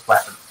drop his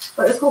weapon.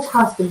 But this whole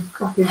quest has been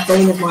fucking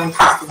bane of my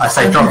existence. I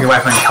say, drop your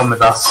weapon and come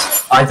with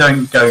us. I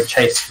don't go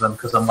chase for them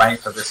because I'm waiting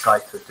for this guy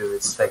to do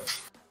his thing.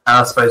 And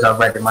I suppose I've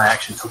read in my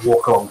action to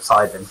walk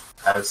alongside him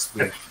as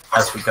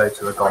we go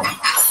to the gong.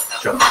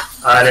 Sure.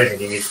 I don't think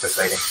he needs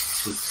persuading.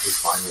 He's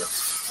fine with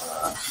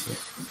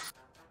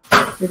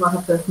We might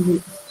have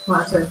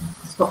to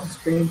stop the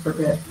stream for a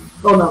bit.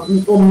 Oh no,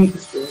 or mute the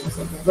stream or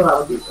something. But that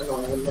would be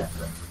annoying, wouldn't it?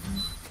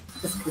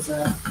 Just because,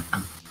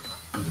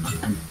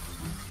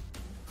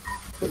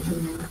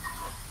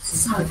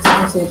 so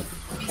excited.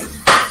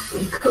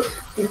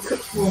 You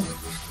cooked more.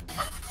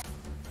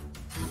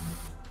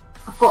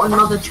 I've got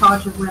another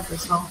charge of web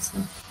as well. So.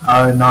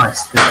 Oh,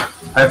 nice. Good.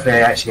 Hopefully,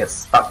 they actually get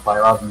stuck by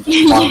rather than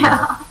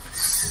Yeah.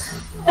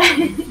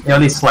 You'll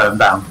at least slow them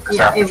down. 'Cause they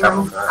Yeah, have to it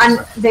travel will. through it, And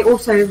so. they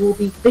also will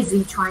be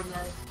busy trying to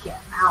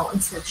get out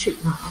instead of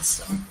shooting at us.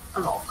 So a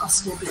lot of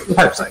us will be.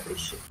 Hope so.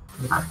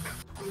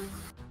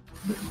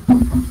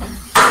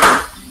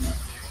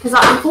 Because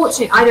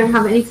unfortunately, I don't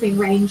have anything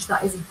ranged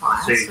that isn't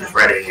fire. So you're just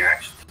ready in your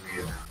action to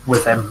move.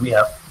 With them,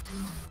 yeah.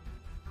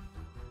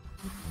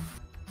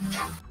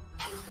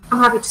 I'm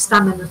happy to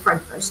stand in the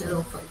front though, so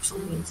they'll focus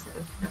on me instead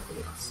of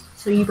everybody else.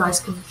 So you guys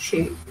can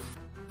shoot.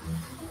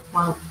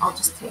 Well, I'll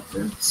just take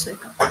the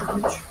soak up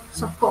damage.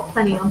 So I've got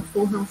plenty on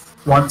full health.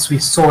 Once we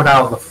sort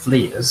out the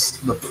fleers,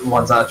 the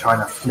ones that are trying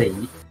to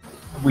flee,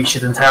 we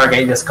should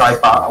interrogate this guy,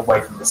 but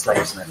away from the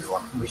slaves and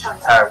everyone. We should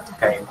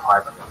interrogate him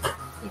privately,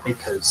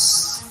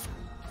 because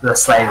the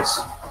slaves,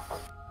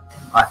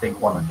 I think,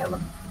 want to kill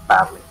him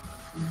badly.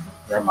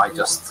 They might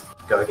just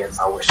go against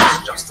our wishes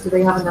just Do to...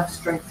 they have enough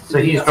strength? So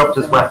he's dropped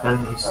his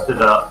weapon, he's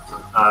stood up,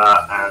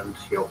 and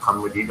he'll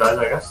come with you guys,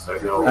 I guess. So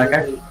he'll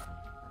Okay.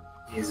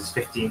 he uses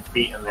 15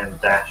 feet and then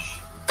dash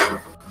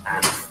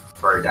and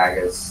throw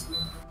daggers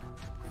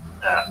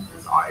at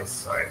his eyes.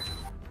 Sorry.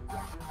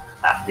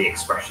 At the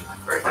expression of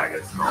throw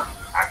daggers, not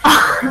actually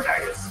throwing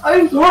daggers. Oh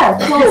yeah,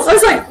 cool. I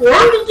was like, where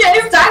did he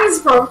get his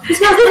daggers from? He's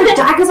gonna throw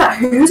daggers at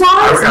whose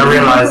eyes? I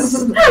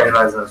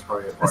realised that's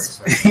probably a point.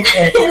 So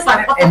It's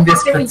like, what In the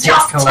this fuck did we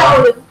just particular-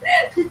 tell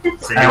him?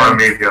 you want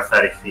to move your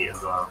 30 feet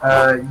as well.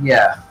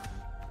 yeah.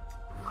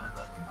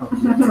 Oh,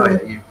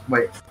 yeah, you...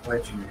 Wait,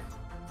 where'd you move?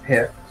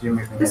 Here? Did you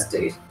move me This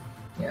here?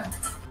 dude.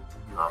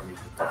 Not move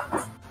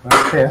that.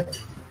 Right here.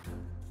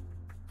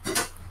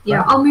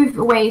 Yeah, I'll move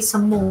away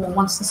some more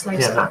once the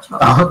slaves Yeah, catch up.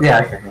 Oh, yeah,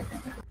 okay.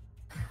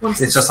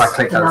 Once It's just I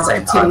clicked at the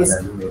same time and Tili's-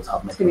 then moved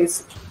up.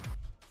 Tili's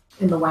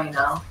in the way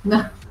now.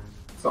 No.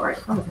 Sorry.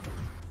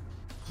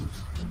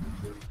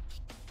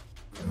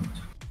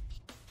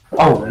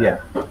 Oh, yeah.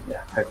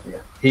 Yeah, hopefully,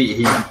 yeah.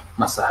 He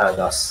must have heard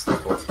us.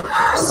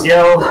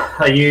 Ciel,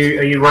 are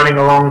you running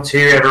along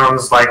too?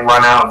 Everyone's like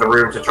run out of the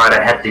room to try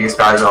to head these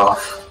guys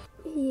off.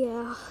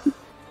 Yeah.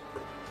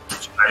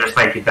 I just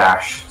make you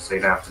dash, so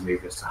you don't have to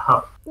move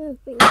yourself. Oh,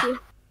 thank you.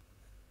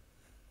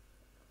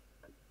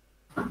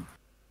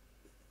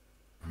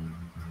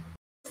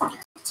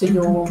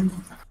 So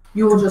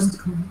you're just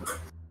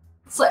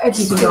So I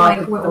just keeping feel your eye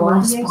like on we're the all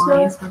line.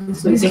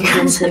 spies. So it's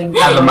influencing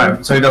At the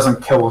moment, so he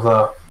doesn't kill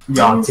the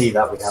Yanti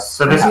that we have.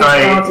 So this Okay.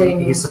 guy,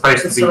 Guarding he's supposed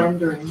the to be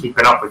surrendering.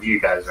 keeping up with you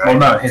guys, Well, right?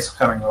 no, he's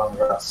coming along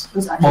with us.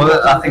 Was actually-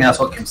 Well, I think that's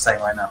what Kim's saying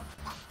right now.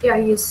 Yeah,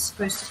 he is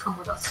supposed to come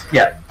with us.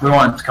 Yeah, we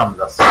want him to come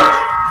with us.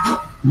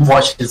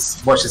 Watch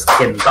his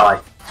kin die.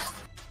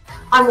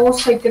 I'm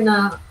also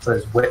gonna. So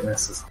his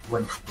witnesses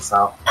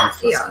out.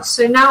 Yeah,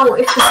 so now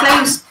if the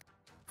slaves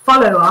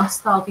follow us,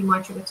 that'll be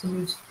my trigger to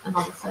move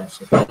another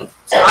 30 feet.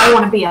 So I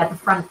want to be at the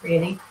front,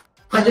 really.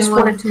 I just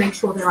wanted to make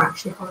sure they're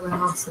actually following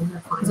us and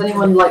they're fine. Has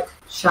anyone like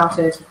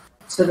shouted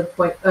to the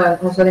point?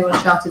 Has anyone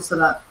shouted so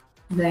that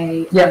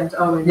they Yeah. and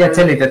Owynn? Yeah,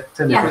 Tili did.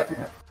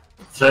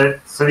 Yeah.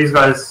 So these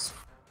guys,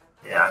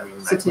 yeah, I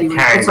mean, So like, Tili-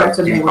 carrying sorry, like,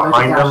 Tili you will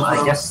behind dash them, as I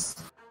well. guess.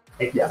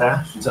 Take Yeah.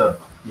 dash. So,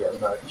 yeah,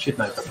 no, you should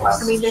know the plan.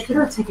 I mean, they could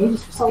have taken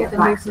ages to Hold get the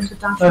back. movement to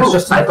dash. No, it's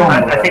just I, a gong.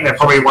 I think they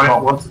probably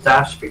want to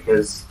dash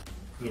because,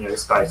 you know,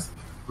 this guy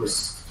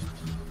was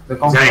The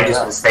he's gong. only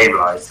just been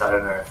stabilized. So I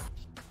don't know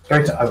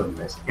Go to Owynn,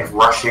 basically. if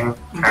rushing,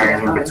 carrying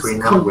him between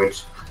them would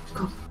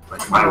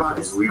like might open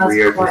his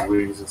reopen his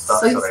wounds and stuff.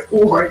 So So it's they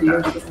already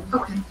dash. over there.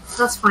 Okay,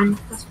 that's fine.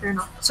 That's fair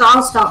enough. So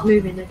I'll start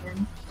moving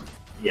again.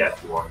 Yeah,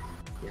 if you want.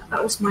 Yeah,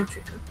 that was my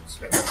trigger.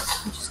 So I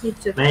just need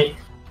to. Mate,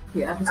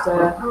 Yeah, just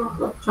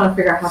Oh, trying to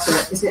figure out how to.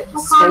 Is it I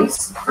can't-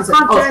 space? I Is it?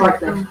 can't Oh, do it's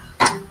right anything.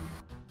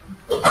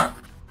 there.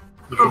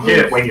 you can do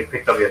it when you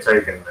picked up your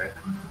token, though.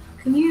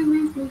 Can you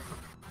move me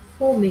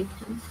for me,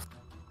 please?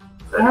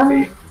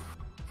 30 feet.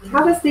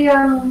 How does the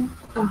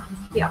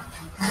Yeah.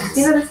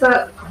 you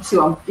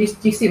know this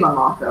do you see my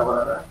marker or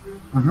whatever?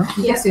 Mhm.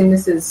 I'm guessing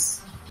this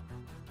is.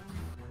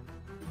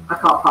 I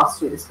can't pass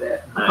through this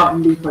bit. I No.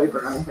 can't leap over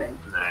or anything.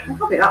 No. It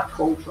can't be that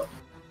cold.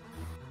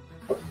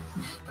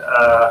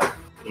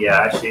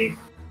 Yeah, actually,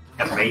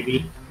 yeah,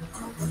 maybe.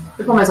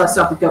 The problem is I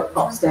still have to go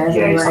upstairs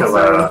Yeah, you anyway. still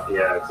So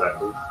yeah,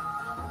 exactly.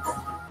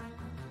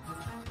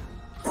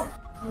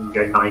 You can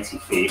go 90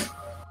 feet.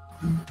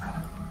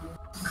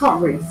 I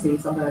can't really see,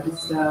 so I'm gonna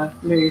just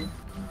move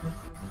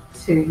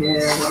to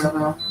here,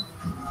 whatever.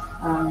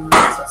 So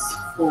that's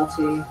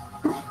 40.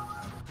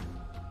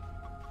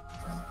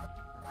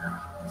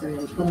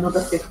 So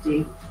another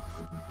 50.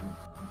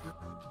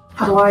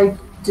 How do I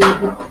do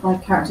it with my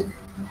character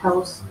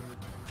health?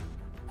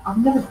 I've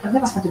never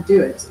had to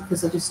do it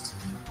because I just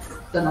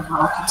don't know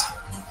how I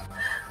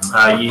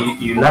can.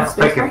 You left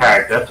click your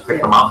character to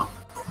pick them up,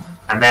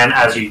 and then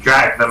as you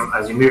drag them,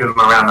 as you move them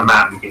around the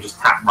map, you can just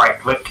tap right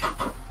click.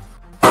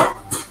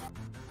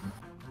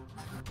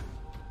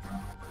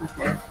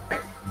 Okay.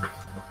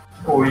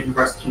 Or you can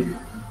press Q.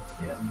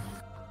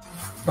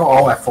 Not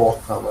all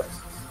F4, that works.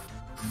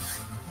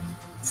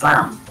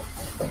 Slam.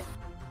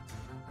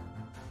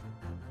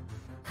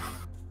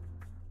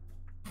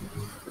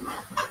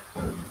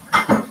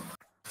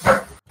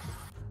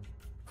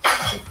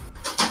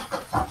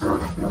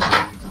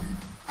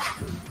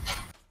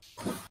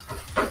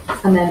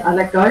 And then I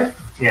let go.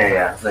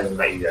 Yeah, then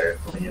let you go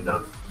when you're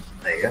done.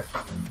 There you go.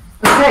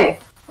 Okay.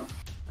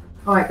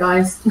 Alright,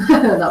 guys.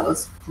 That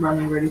was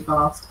running really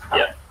fast.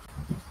 Yeah.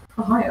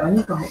 Oh, hi, Owynn.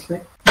 You got it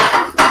quick.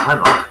 I'm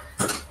on.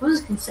 I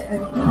was going to say,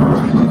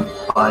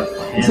 5,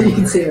 So you 10.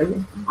 can see it.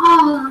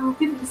 oh,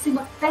 people can see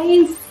my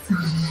face.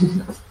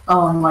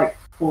 Oh, and like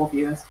 4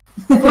 viewers.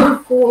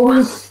 Of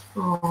course.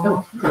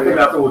 Oh, I think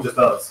that's all just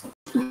us.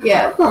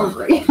 yeah,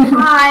 probably.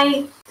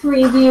 Hi,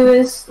 3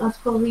 viewers. That's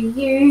probably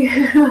you.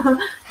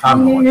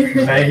 I'm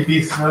watching.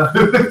 Maybe so.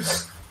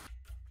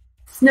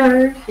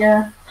 Snow.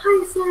 Yeah.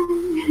 Hi,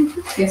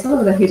 Snow. Yeah, some of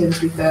them are hidden, to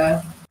be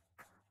fair.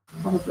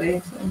 Probably,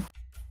 so.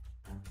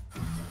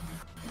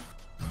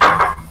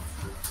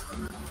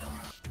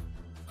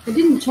 I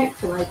didn't check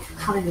for like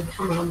having a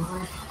camera on my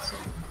iPad. So.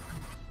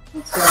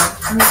 That's right.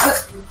 I mean,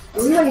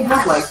 but we only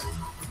have like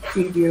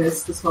 2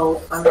 viewers this whole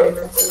time. I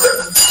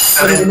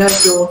don't even know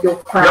if your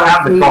crowd. You'll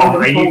have the even bomb.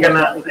 Are you told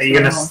gonna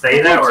that it's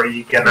stay there, or are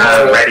you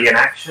gonna ready an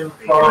action?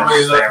 Are you Probably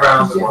gonna stay look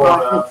around the Yeah, corner.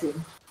 like,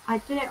 literally. I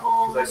did it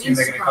on Because I assume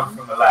they're going to come Instagram.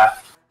 from the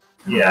left.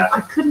 Yeah,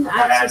 I couldn't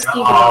access And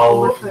keep it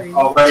on my phone.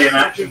 I'll ready an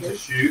action to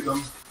shoot them.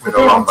 I with did a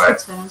it on longbow.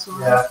 Twitter as well.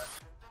 Yeah.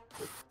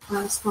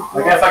 That's not. I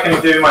guess I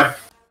can do my.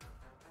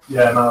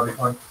 Yeah, no,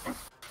 that'll be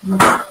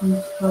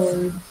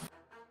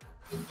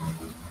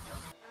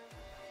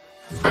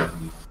fine.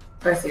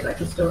 Basically, like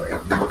a story.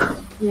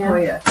 Yeah. Oh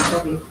yeah,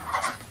 probably.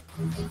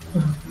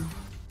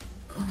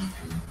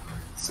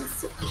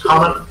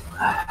 Carmen.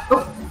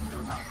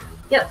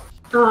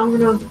 Oh, I'm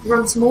gonna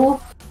run some more.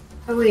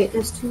 Oh wait,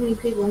 there's too many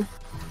people.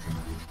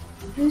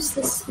 Who's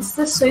this? Is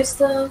this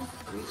Sosta?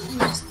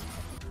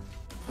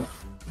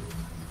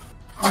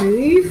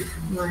 Move?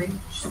 No,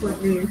 she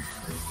won't move.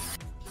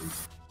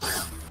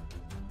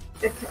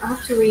 Okay, I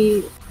have to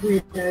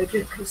reload it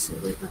because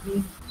it won't let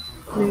me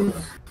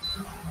move.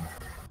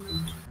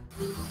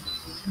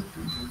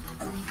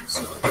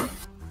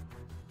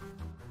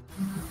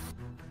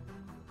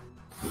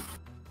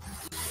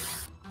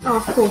 Oh,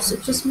 of course,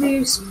 it just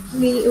moves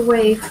me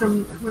away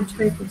from my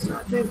token, so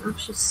I don't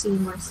actually see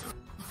myself.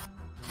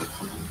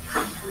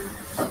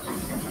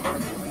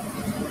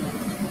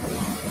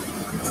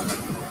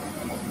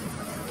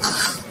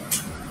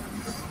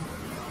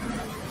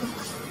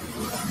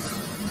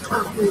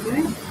 Oh, here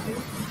we go.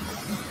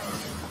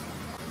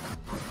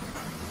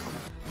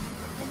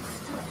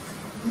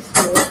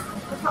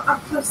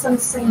 I've put some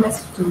same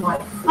message to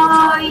Mike.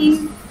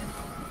 5,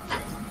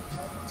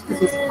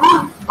 This is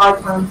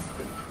 5 times.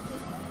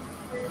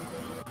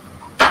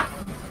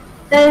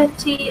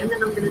 30, and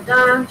then I'm gonna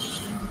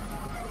dash.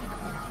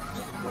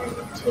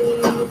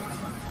 20,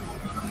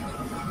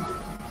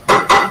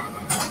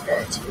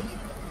 30.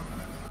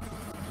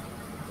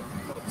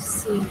 Let's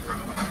see.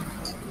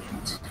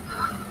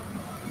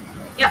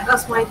 Yeah,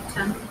 that's my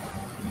turn.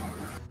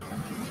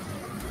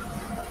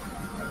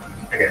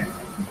 Okay.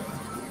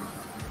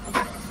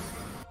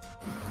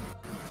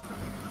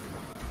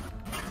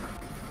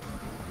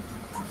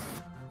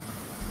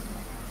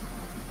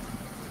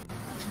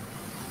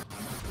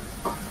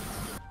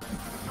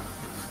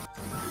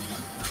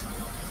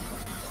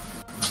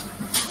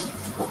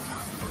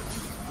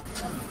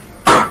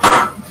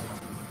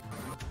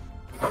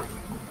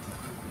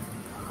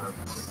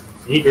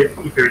 He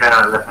threw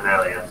down a weapon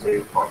earlier, so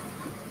he's fine.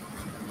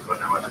 But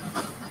no weapon.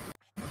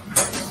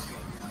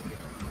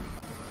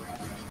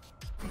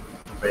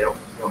 But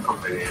he'll come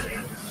through the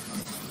end.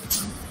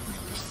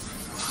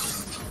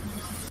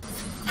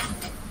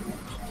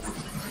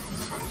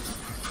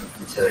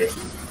 Tili.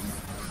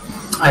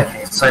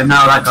 Okay, so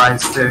now that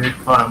guy's doing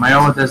follow my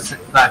orders.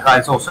 That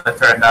guy's also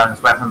throwing down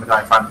his weapon. The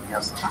guy in front of me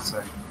has that,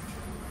 so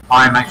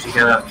I'm actually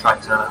gonna try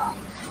to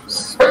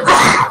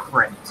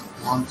sprint.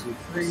 1, 2,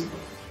 3,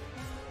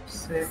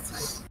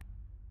 6.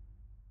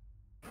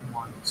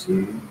 1,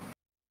 2,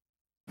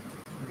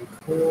 3,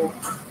 4,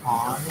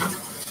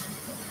 5.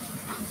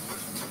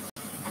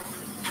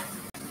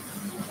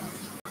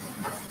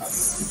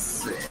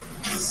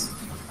 6.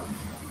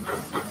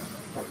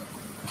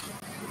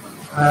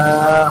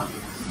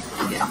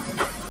 Yeah.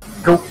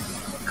 Cool.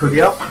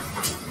 Goodie up.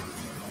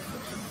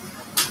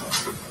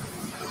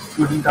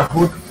 Goodie the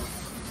hood.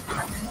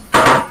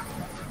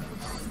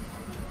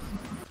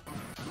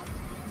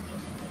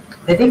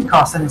 They didn't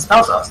cast any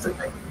spells at us, did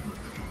they?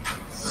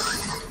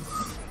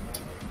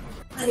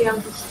 Maybe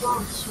I'm just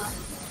lost, right?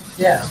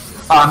 Yeah.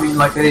 But I mean,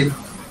 like, they didn't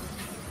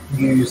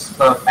use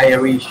the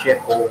AoE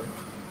shit or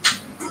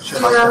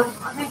shit like No,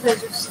 that. I think they're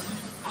just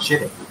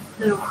Shitty.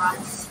 little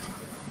guys.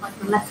 Like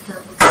the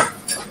leftovers.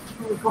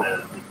 We got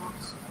the big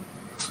ones.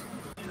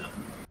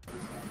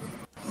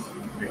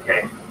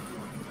 Okay.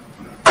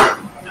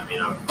 I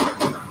mean, okay.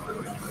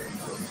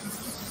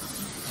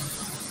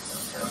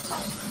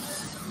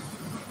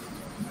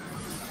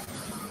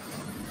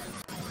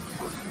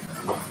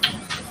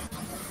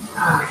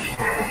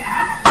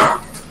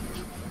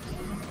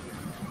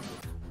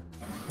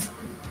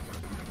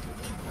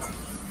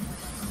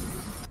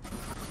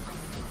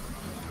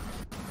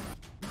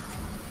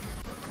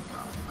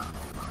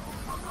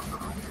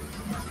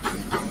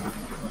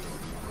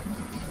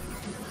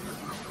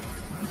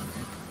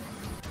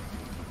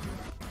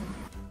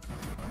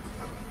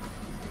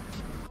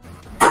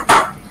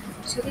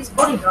 So these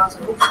bodyguards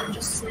are also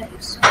just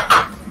slaves.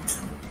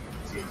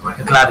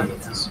 The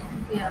gladiators.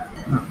 Yeah.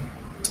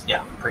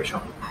 Yeah, pretty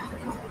sure.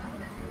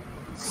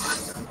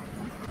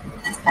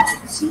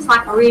 Seems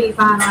like a really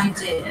bad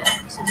idea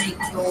to make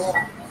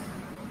your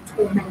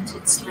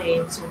tormented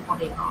slaves or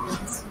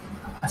bodyguards.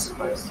 I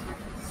suppose.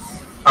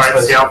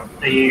 Alright, Ciel,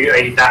 are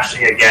you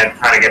dashing again,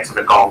 trying to get to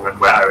the gong and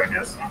where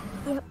Owynn is?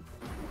 Yep.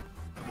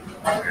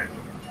 Okay.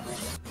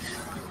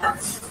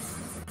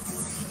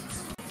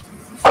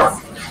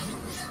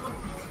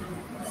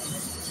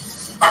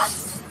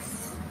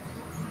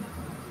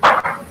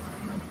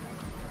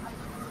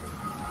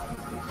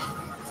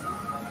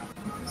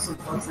 So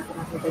 1 second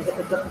after they hit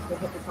the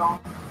gong.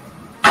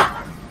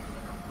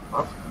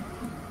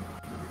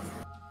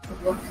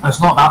 It's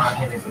not that one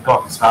hitting the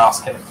god, it's about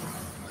us hitting.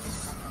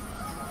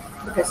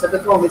 Okay, so the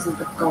gong isn't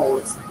the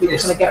goal. We're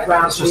It's gonna get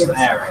round It's to just the an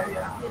other area,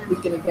 yeah. side.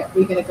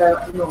 We're gonna go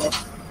up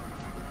north.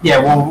 Yeah,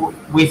 well,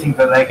 we think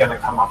that they're going to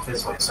come up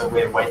this way, so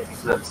we're waiting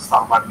for them to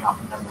start running up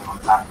and then we'll run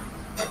back.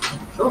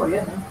 Sure,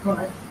 yeah,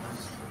 alright.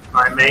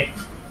 Alright, mate.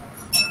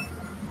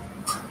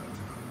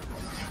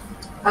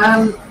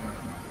 Yeah,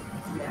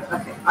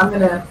 okay. I'm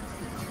gonna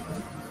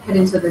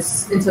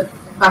head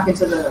back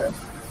into the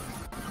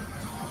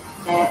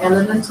air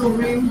elemental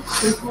room,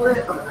 should we call it?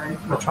 I don't know.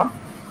 Which one?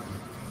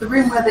 The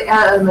room where the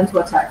air elemental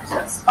attacked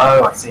us.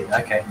 Oh, I see,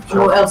 okay, Or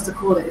sure. what else to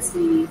call it? It's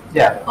the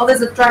Yeah,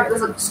 there's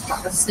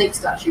a snake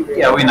statue. Really.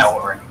 yeah, we know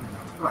what we're in.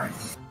 Right.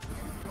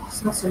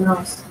 It's not so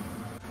nice.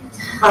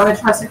 I'm gonna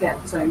try this again.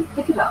 So you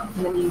pick it up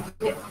and then you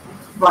hit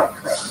right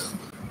click.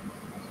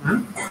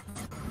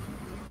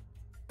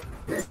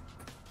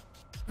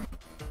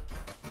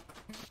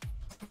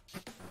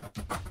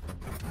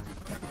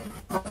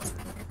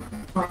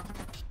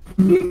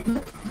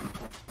 Movement.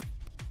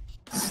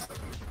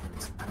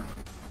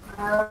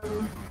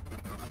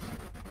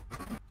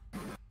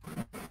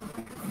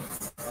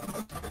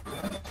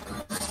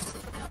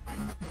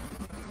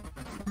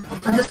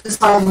 I'm just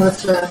deciding whether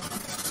to.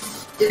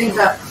 Do you think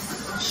that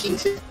she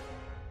should?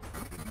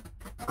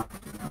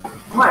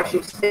 I might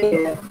actually stay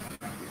here.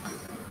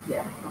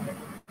 Yeah. Okay.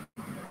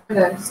 I'm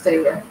gonna stay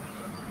here.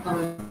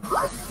 From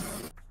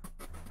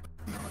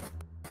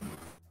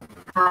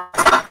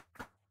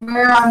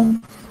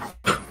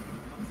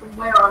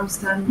where I'm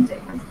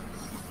standing,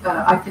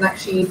 I can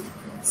actually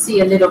see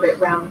a little bit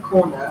round the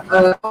corner.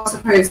 I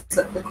suppose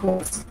that the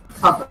corner's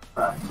cover.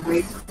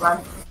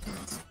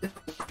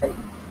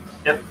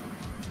 Yep.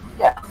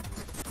 Yeah.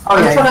 Oh,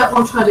 I'm yeah.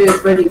 trying to do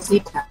is really see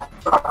that,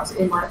 but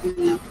it might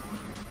be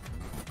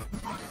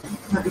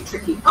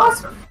tricky. Oh,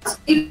 it's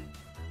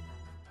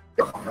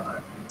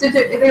did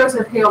they also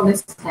appear on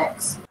this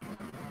text?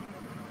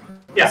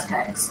 Yeah. This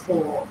text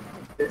or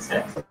this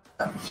text?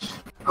 I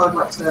would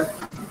like to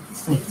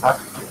Sneak attack.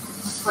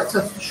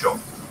 Sure.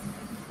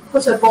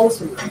 put a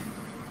bolt in there.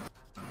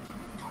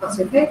 That's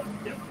okay?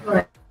 Yeah.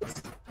 Right.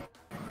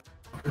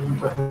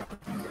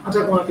 I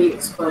don't want to be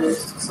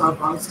exposed, so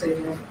I'll stay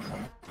here.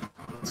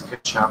 It's a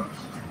good shout.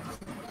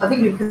 I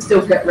think you can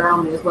still get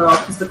around me as well,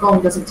 because the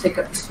gong doesn't take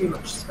up too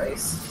much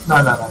space. No,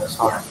 it's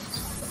fine.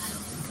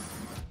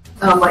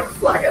 And I'm like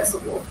flag against the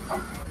wall.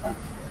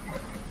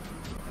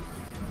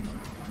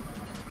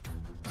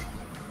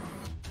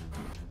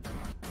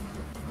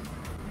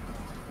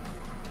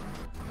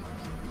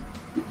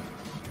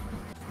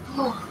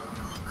 Oh,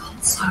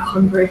 God, so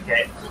hungry.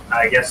 Okay,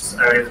 I guess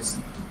Owynn's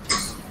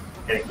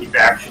gonna keep the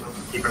action,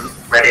 keep him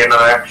ready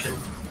another action.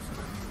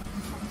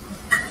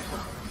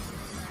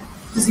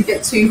 Does he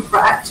get two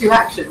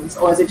actions,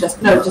 or is it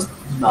just just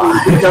No.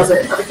 he does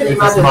it? I can It's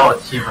imagine not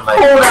accumulate.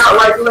 pull out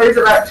like loads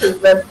of actions,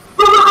 then.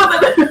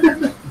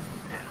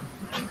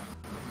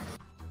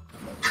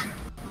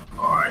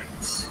 Alright.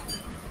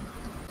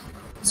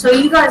 So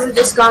you guys are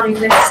discarding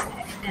this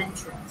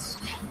entrance,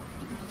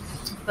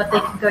 but they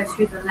can go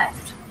through the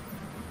left.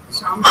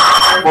 So I'm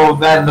gonna go. Well,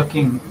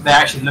 they're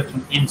actually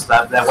looking into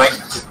that, they're waiting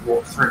to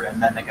walk through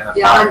and then they're going to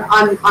Yeah,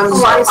 I'm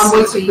I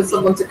waiting see. for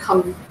someone to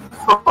come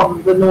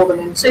from the northern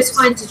end. So it's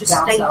fine to just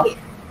down stay south. here.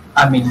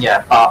 I mean,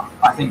 yeah, but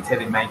I think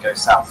Tili may go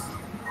south.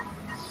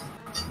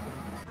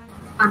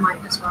 I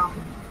might as well.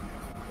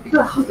 You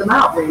gotta hunt them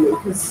out, really,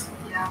 because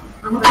Yeah.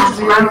 I'm not going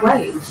to run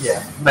away.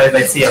 Yeah,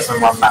 they see us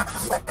and run back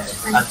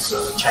and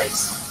sort of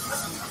chase.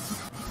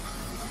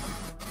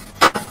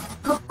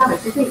 God damn it,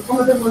 do you think one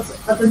of them was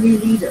the new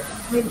leader?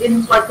 I mean,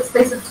 in like the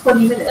space of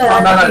 20 minutes.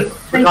 No, we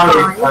Thank can't you.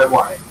 even go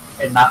white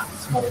in that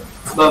small.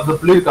 The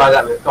blue guy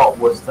that we've got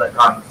was the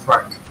guy in the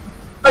throat.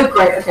 Oh,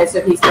 great. Okay,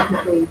 so he's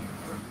definitely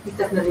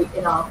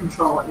in our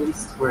control at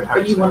least. We're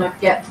But you want to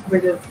get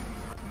rid of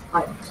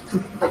like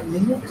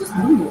minions, just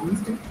minions.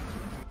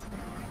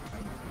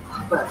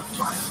 But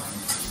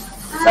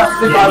that's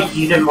the Yeah, guy.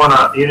 you didn't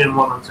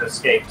want them to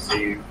escape, so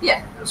you.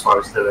 Yeah. That's why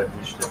we still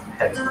initiative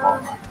headed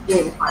along.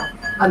 Yeah, fine.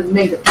 I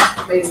made it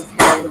carry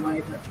it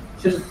away, but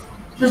just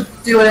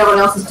do what everyone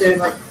else is doing.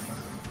 Like,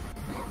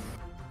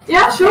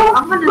 yeah, sure.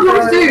 I'm gonna What do you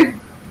want go- to do?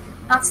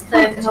 That's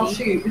And I'll 30.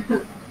 shoot.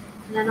 And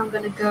then I'm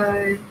going to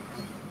go.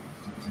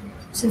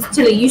 Since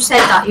Tilly, you said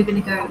that you're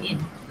going to go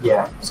in.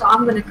 Yeah. So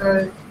I'm going to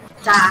go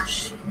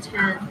dash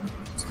 10,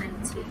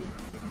 20.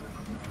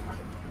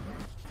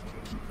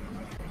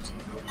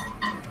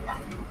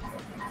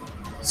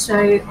 So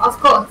I've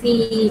got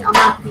I'm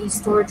at the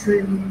storage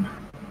room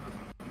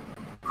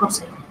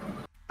crossing.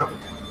 So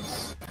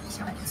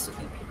I can still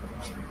meet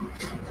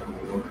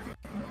people.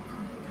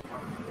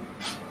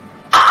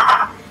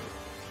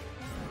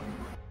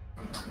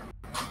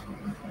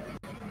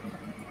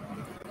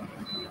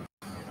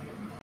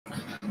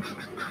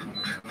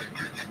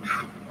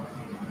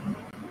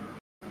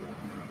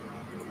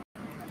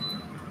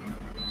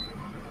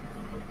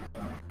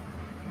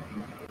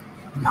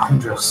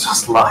 Andra's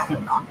just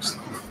lying.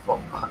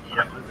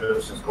 Yep,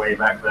 Andrea's just way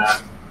back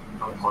there,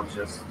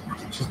 unconscious.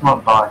 She's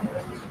not dying.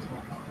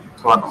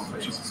 It's one of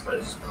she's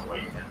supposed to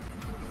wait again.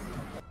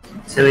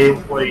 Tilly,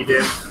 what are you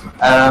doing?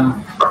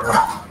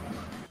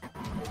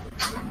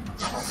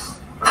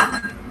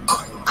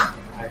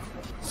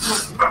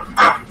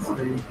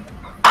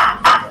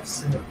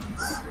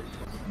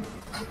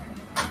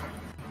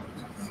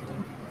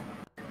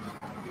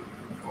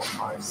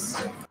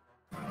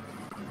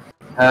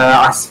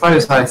 I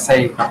suppose I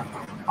say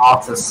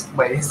Artus.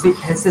 Wait,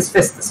 has his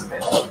fist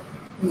disappeared?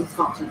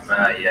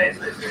 Yeah, he's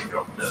literally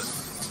dropped it.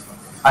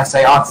 I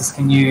say, Artus,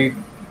 can you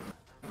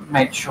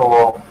make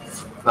sure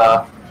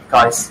the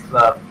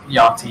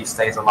Yati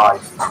stays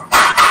alive?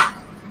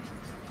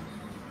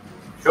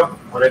 Sure,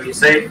 whatever you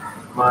say,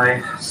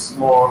 my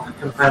small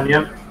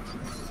companion.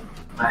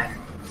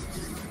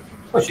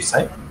 What'd you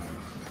say?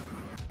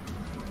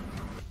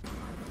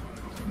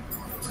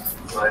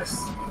 Nice.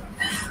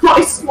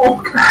 My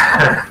small.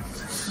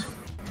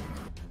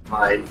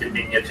 My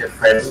diminutive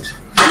friend.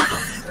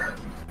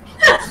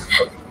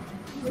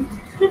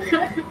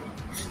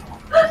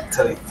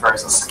 Until he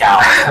throws a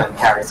scowl and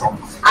carries on.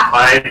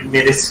 My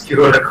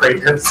minuscule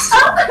acquaintance.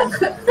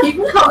 Keep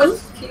it coming.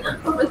 Keep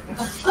it coming.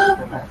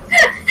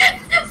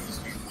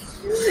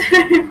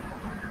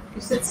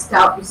 You said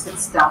stout. You said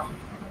stout.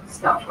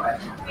 Stout, right?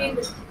 I mean,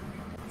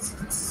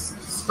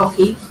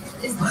 Stocky.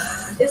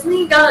 isn't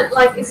he going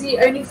like? Is he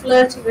only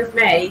flirting with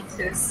me?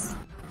 Because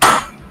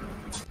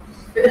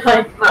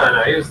like,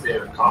 No, he was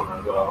doing Carmen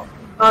as well.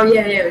 oh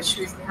yeah, but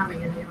she wasn't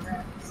having any of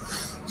that.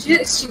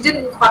 She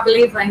didn't quite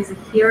believe that he's a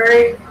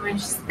hero. I mean,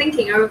 she's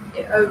thinking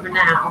it over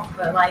now,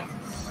 but like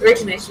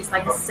originally she's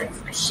like, this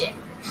is my shit.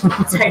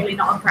 Totally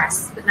not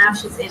impressed. But now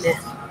she's in it.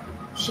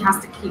 She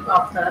has to keep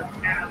up her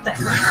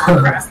definitely not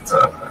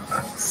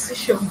impressed.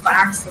 She'll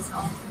embarrass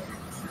herself.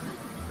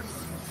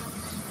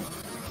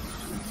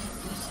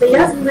 But he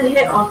hasn't been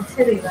hit on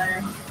Tili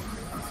though.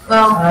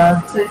 Well,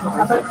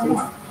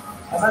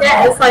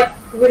 Yeah, it's like,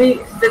 would he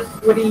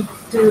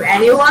do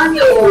anyone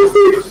or?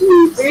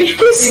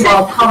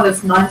 well,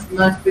 Carmen's nice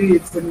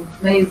boobs and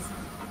May's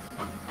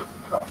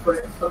up for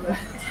it.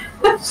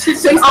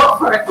 She's up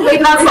for it.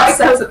 Maybe that's like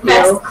sense of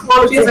best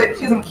quality. She has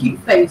a cute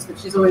face, but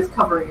she's always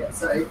covering it,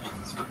 so.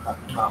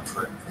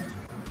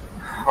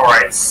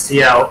 Alright,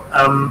 Ciel,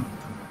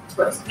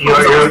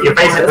 you're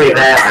basically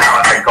there now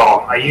at the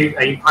gong. Are you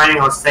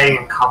planning on staying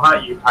in cover?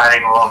 Are you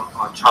planning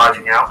on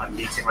charging out and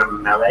meeting them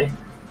in melee?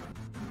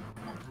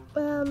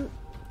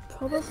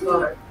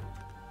 Probably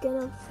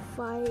gonna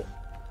fight.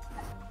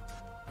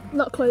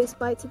 Not close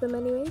by to them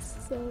anyways,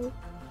 so.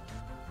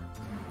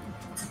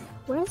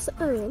 Where's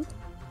Owynn?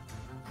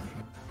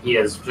 He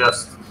is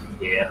just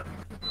here.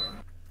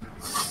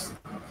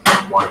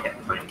 One hit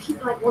point. I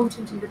keep like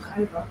wanting to look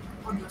over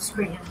on your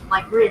screen and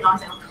like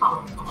realising I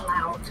can't, I'm not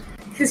allowed.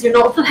 Because you're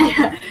not a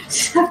player. You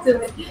just have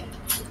to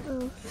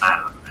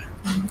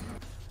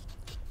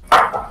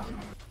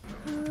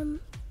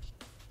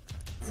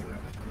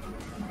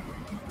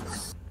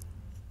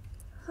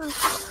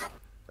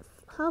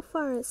How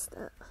far is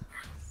that?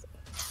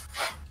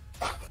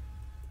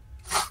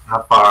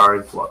 How far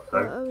is what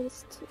though? Oh,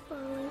 it's too far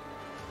away.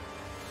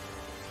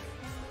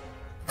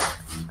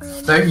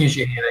 Don't use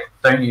your healing.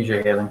 Don't use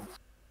your healing.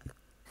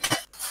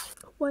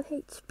 1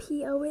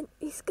 HP, Owynn.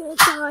 He's gonna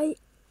die.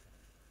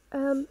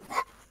 I'm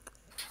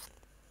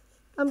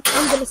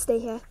gonna stay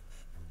here.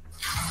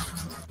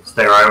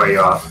 Stay right where you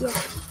are.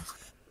 Yeah.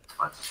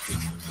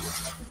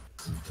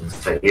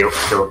 So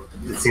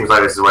it seems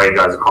like this is where you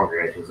guys are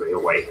congregating, so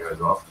he'll wait here as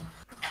well.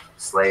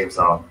 Slaves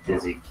are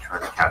busy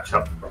trying to catch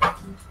up.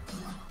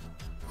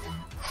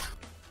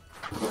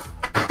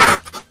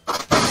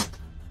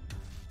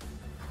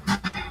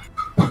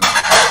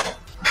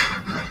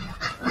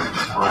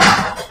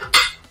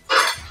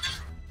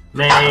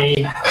 May,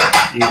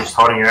 you just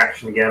holding your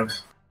action again?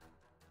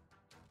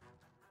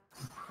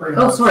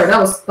 Oh, sorry, that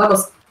was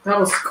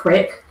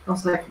quick. I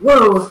was like,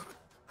 whoa.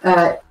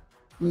 Oh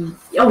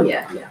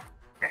yeah.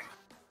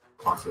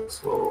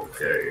 Octopus will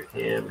go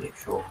here, make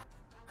sure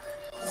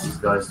these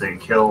guys don't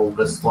kill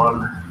this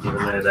one, even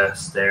though they're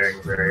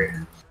staring very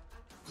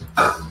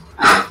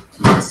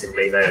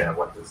menacingly. They don't have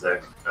weapons though.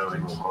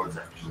 Owynn will hold his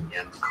action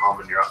again.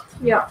 Carmen, you're up.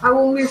 Yeah, I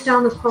will move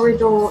down the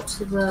corridor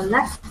to the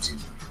left.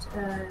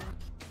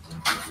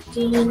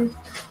 15,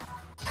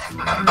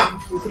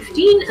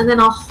 15, and then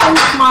I'll hold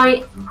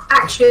my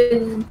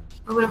action.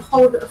 I'm going to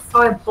hold a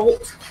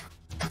firebolt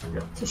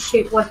to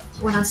shoot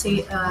when I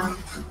see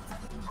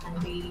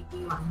enemy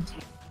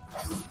landing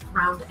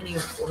around any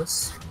of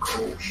us.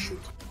 Cool, shoot.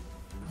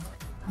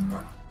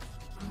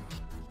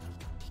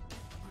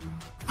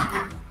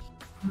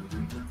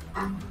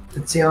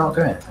 Did Ciel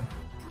do anything?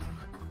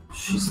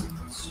 She's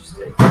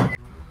dead.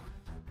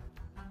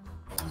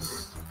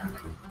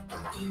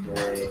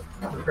 Okay.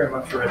 We're pretty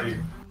much ready.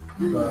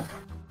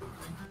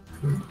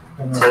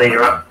 Tili,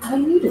 you're up. I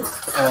need it.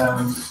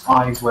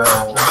 I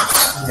will.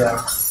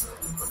 Yeah.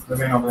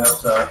 Living on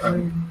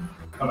that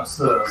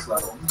connoisseur's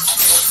level.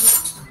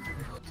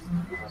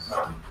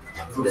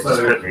 This Also,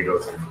 certainly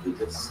goes on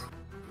computers.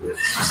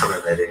 It's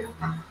something they do.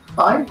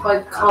 Fine,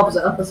 like carves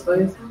it up, I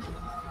suppose.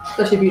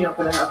 Especially if you're not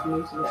going to have them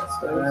using it, I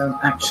suppose.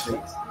 Actually,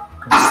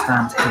 I'm going to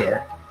stand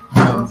here.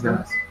 I'm going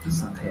to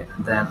stand here,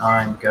 and then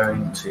I'm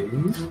going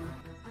to.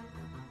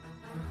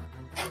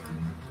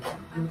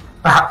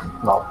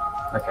 Lol.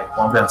 Okay,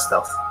 well, I'm going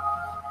stealth.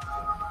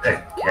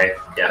 Okay,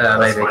 yeah.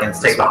 Maybe that's fine.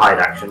 against Take this the one. hide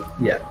action.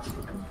 Yeah.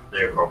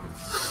 No problem.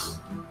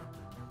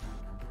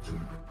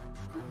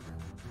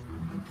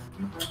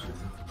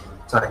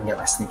 So I can get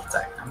my sneak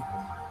attack now.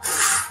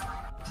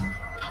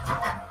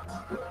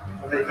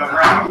 have they come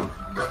round?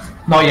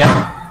 Not yet.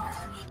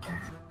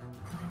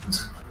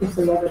 If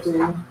they ever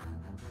do.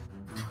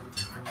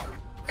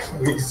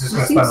 He's just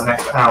going to spend the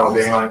next hour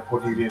being like,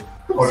 what do you do?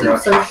 What do you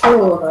Seems so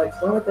sure,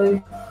 like, why would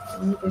they...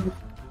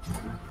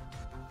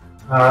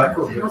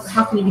 Cool.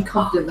 How can you be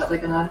confident that they're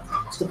gonna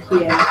just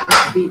appear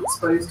and be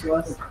exposed to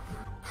us?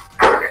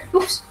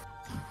 Oops.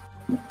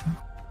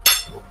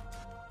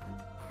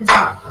 Is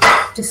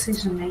that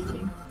decision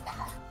making?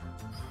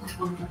 I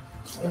wonder.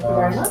 Thank you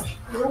very much.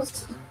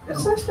 You're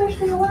so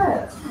spatially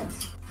aware.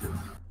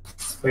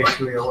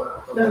 Spatially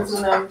aware. Those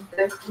and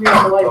they're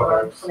moving away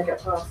when I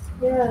get past.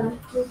 Yeah.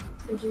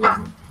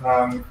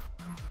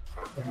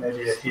 And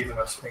maybe a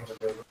heathenist thing to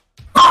do.